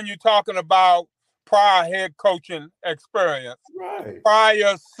 Especially when you're talking about prior head coaching experience. Right.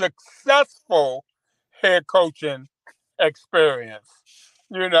 Prior successful head coaching experience.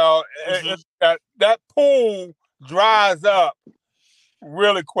 That pool dries up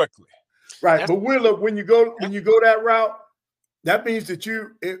really quickly. Right. But Willa, when you go that route, that means that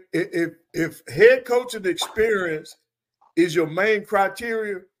if head coaching experience is your main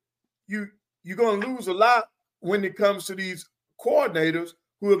criteria, you're going to lose a lot when it comes to these coordinators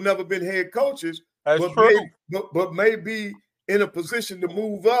who have never been head coaches, but may be in a position to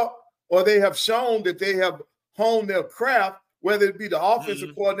move up, or they have shown that they have honed their craft, whether it be the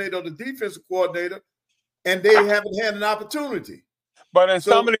offensive coordinator or the defensive coordinator, and they haven't had an opportunity. But in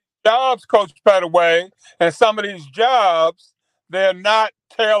some of these jobs, Coach Pettaway, and some of these jobs, they're not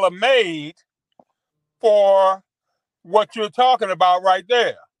tailor-made for what you're talking about right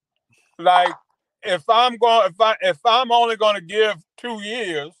there. Like if I'm only going to give 2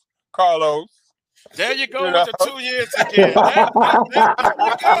 years, Carlos. There you go with the 2 years again. There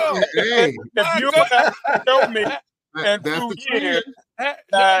you go. Hey, if you show me in 2 years,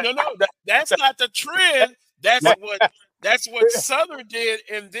 that's not the trend. That's what Southern did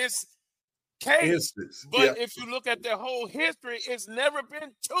in this case. But if you look at their whole history, it's never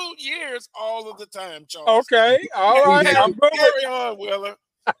been 2 years all of the time, Charles. Okay, all right. Carry on, Wheeler.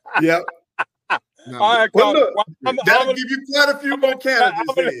 Yep. All right, well, look, that'll give you quite a few more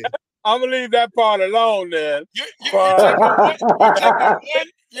candidates in. I'm gonna leave that part alone then.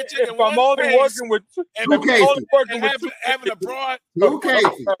 You're taking one only case working with having a broad two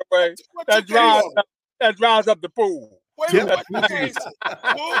cases. That dries up the pool. Wait a minute, what cases?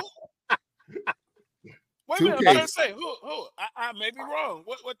 Wait a minute, I'm trying to say who? I may be wrong.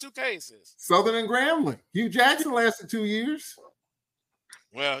 What 2 cases? Southern and Grambling. Hugh Jackson lasted 2 years.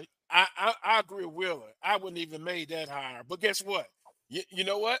 Well, I agree with Wheeler. I wouldn't even made that higher. But guess what? You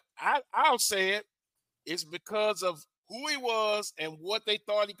know what? I'll say it. It's because of who he was and what they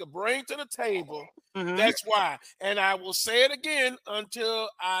thought he could bring to the table. Mm-hmm. That's why. And I will say it again until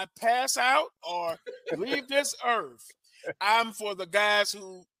I pass out or leave this earth. I'm for the guys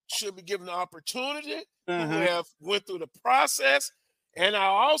who should be given the opportunity, who have went through the process. And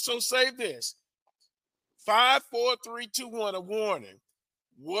I'll also say this. 5, 4, 3, 2, 1, a warning.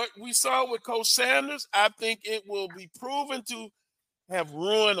 What we saw with Coach Sanders, I think it will be proven to have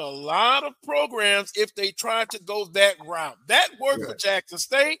ruined a lot of programs if they try to go that route. That worked for Jackson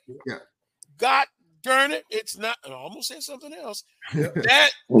State. Yeah. God darn it, it's not. I almost said something else.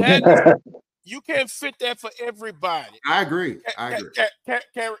 That you can't fit that for everybody. I agree.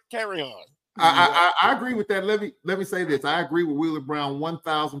 Carry on. I agree with that. Let me say this. I agree with Wheeler Brown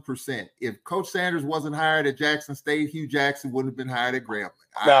 1,000%. If Coach Sanders wasn't hired at Jackson State, Hugh Jackson wouldn't have been hired at Grambling.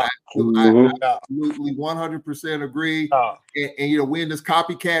 I absolutely 100% agree. And we're in this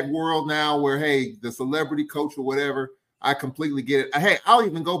copycat world now where, hey, the celebrity coach or whatever, I completely get it. Hey, I'll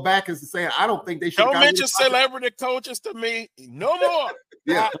even go back as to say I don't think they should. Don't mention celebrity coaches to me. No more.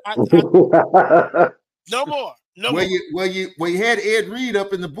 Yeah. No more. No well, you had Ed Reed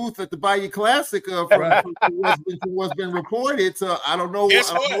up in the booth at the Bayou Classic from what's been reported. So I don't know.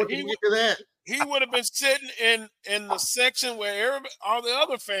 Guess what to think of that. He would have been sitting in the section where all the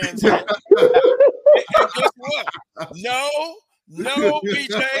other fans are. And guess what? No,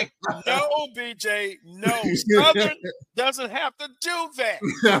 BJ, no. Southern doesn't have to do that.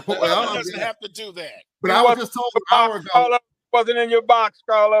 Doesn't have to do that. But I was just told an hour ago. Carlos wasn't in your box,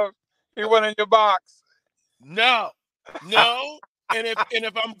 Carlos. He wasn't in your box. No. And if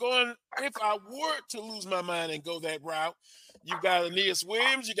I were to lose my mind and go that route, you got Aeneas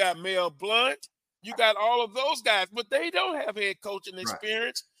Williams, you got Mel Blunt, you got all of those guys, but they don't have head coaching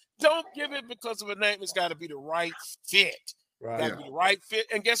experience. Right. Don't give it because of a name. It's got to be the right fit. Right. Got to be the right fit.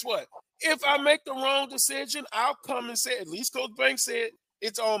 And guess what? If I make the wrong decision, I'll come and say, at least Coach Banks said,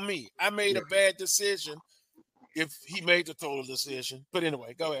 it's on me. I made a bad decision. If he made the total decision. But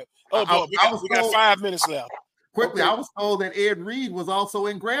anyway, go ahead. Oh, boy, we got 5 minutes left. Quickly, I was told that Ed Reed was also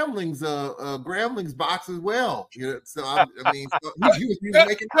in Grambling's box as well. So I mean, he was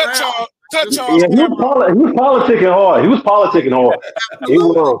making cut Charles. Yeah, he was politicking hard. He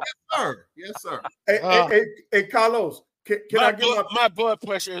was. Yes, sir. Hey, Carlos. Can I get my blood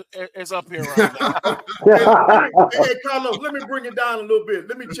pressure is up here right now. Hey, Carlos, let me bring it down a little bit.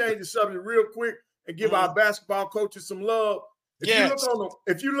 Let me change the subject real quick and give our basketball coaches some love.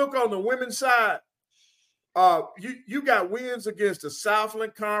 If you look on the women's side, you got wins against the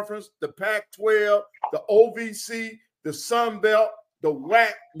Southland Conference, the Pac-12, the OVC, the Sun Belt, the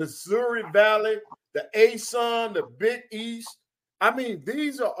WAC, Missouri Valley, the ASUN, the Big East. I mean,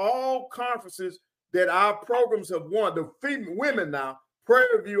 these are all conferences that our programs have won. The female women now,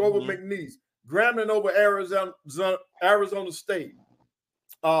 Prairie View over McNeese, Grambling over Arizona State.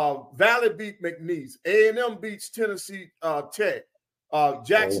 Valley beat McNeese. A&M beats Tennessee Tech.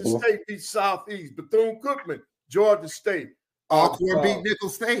 Jackson State beats Southeast. Bethune-Cookman, Georgia State. Alcorn beat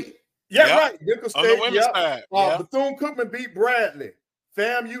Nicholls State. Yeah, right. Nicholls State. Side. Bethune-Cookman beat Bradley.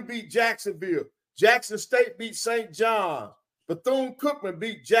 FAMU beat Jacksonville. Jackson State beat St. John's. Bethune-Cookman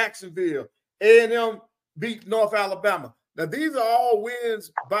beat Jacksonville. A&M beat North Alabama. Now, these are all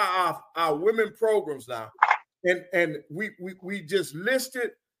wins by our women programs now. And we just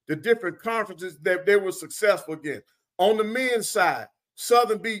listed the different conferences that they were successful against. On the men's side,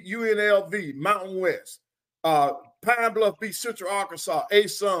 Southern beat UNLV, Mountain West. Pine Bluff beat Central Arkansas,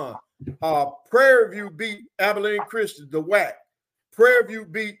 ASUN. Prairie View beat Abilene Christian, the WAC. Prairie View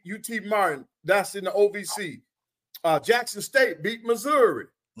beat UT Martin, that's in the OVC. Jackson State beat Missouri.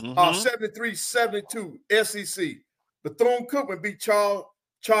 73-72 SEC. Bethune-Cookman beat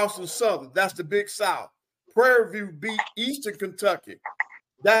Charleston Southern. That's the Big South. Prairie View beat Eastern Kentucky.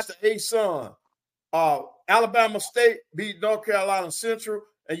 That's the ASUN. Alabama State beat North Carolina Central,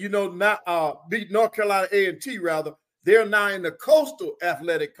 and beat North Carolina A&T rather. They're now in the Coastal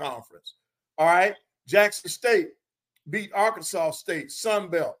Athletic Conference. All right. Jackson State beat Arkansas State, Sun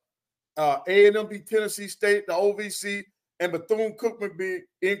Belt. A&M beat Tennessee State, the OVC, and Bethune-Cookman beat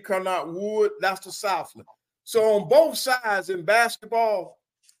Incarnate Wood. That's the Southland. So on both sides in basketball,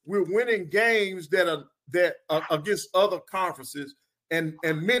 we're winning games that are against other conferences and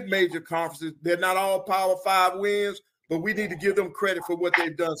mid-major conferences. They're not all Power 5 wins, but we need to give them credit for what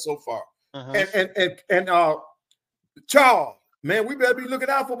they've done so far. And Charles, man, we better be looking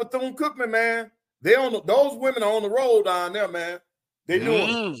out for Bethune-Cookman, man. Those women are on the road down there, man. They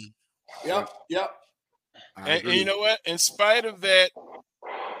doing it. Yep. And you know what? In spite of that,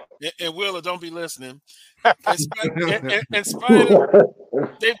 and Willa, don't be listening. In spite of,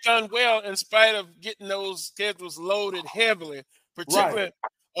 they've done well in spite of getting those schedules loaded heavily, particularly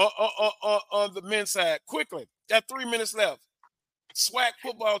on the men's side. Quickly, got 3 minutes left. SWAC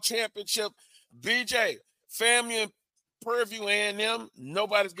football championship. BJ, FAMU and Prairie View A&M.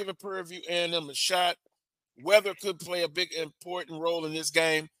 Nobody's giving Prairie View A&M a shot. Weather could play a big important role in this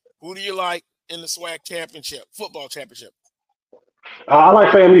game. Who do you like in the SWAC championship, football championship? I like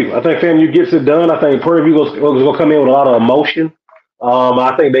FAMU. I think FAMU gets it done. I think Prairie View is going to come in with a lot of emotion.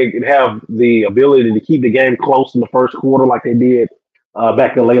 I think they have the ability to keep the game close in the first quarter like they did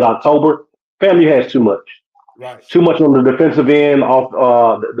back in late October. FAMU has too much. Right. Too much on the defensive end, off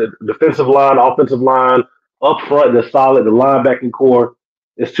the defensive line, offensive line, up front, they're solid. The linebacking core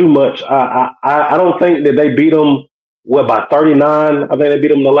is too much. I don't think that they beat them, by 39? I think they beat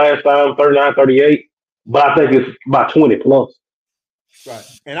them the last time, 39, 38. But I think it's by 20 plus. Right.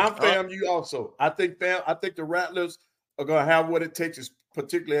 And I'm FAMU also. I think the Rattlers are going to have what it takes,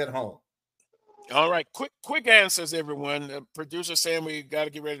 particularly at home. All right. Quick answers, everyone. Producer Sam, we got to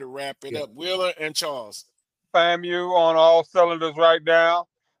get ready to wrap it up. Wheeler and Charles. FAMU on all cylinders right now.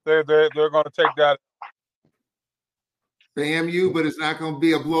 They're going to take that. FAMU, but it's not going to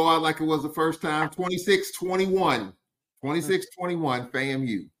be a blowout like it was the first time. 26-21. 26-21,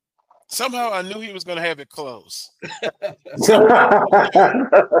 FAMU. Somehow I knew he was going to have it close.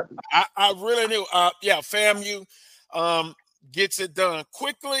 I really knew. FAMU gets it done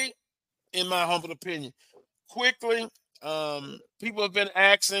quickly, in my humble opinion. Quickly. People have been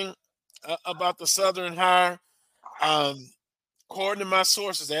asking about the Southern hire. According to my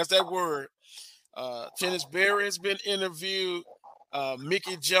sources, that's that word. Tennis Berry has been interviewed.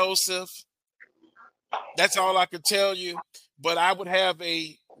 Mickey Joseph. That's all I could tell you. But I would have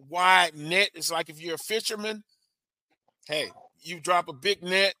a wide net. It's like if you're a fisherman, hey, you drop a big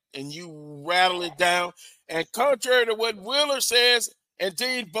net and you rattle it down. And contrary to what Wheeler says and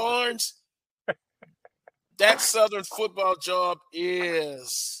Dean Barnes, that Southern football job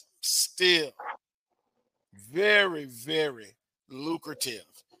is still very, very lucrative.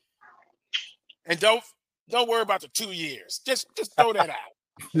 And don't worry about the 2 years. Just throw that out.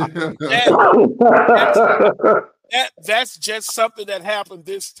 That's just something that happened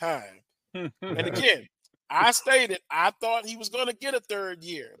this time. And again, I stated I thought he was going to get a third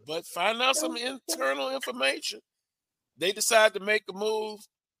year, but find out some internal information. They decided to make a move,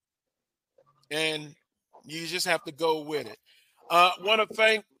 and you just have to go with it. Want to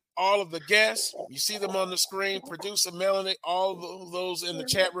thank all of the guests. You see them on the screen. Producer Melanie, all of those in the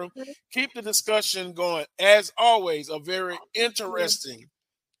chat room. Keep the discussion going. As always, a very interesting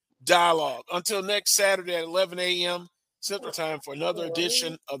dialogue. Until next Saturday at 11 a.m. Central Time for another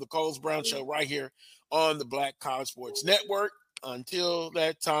edition of the Carlos Brown Show right here on the Black College Sports Network. Until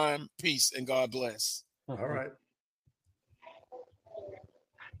that time, peace and God bless. All right.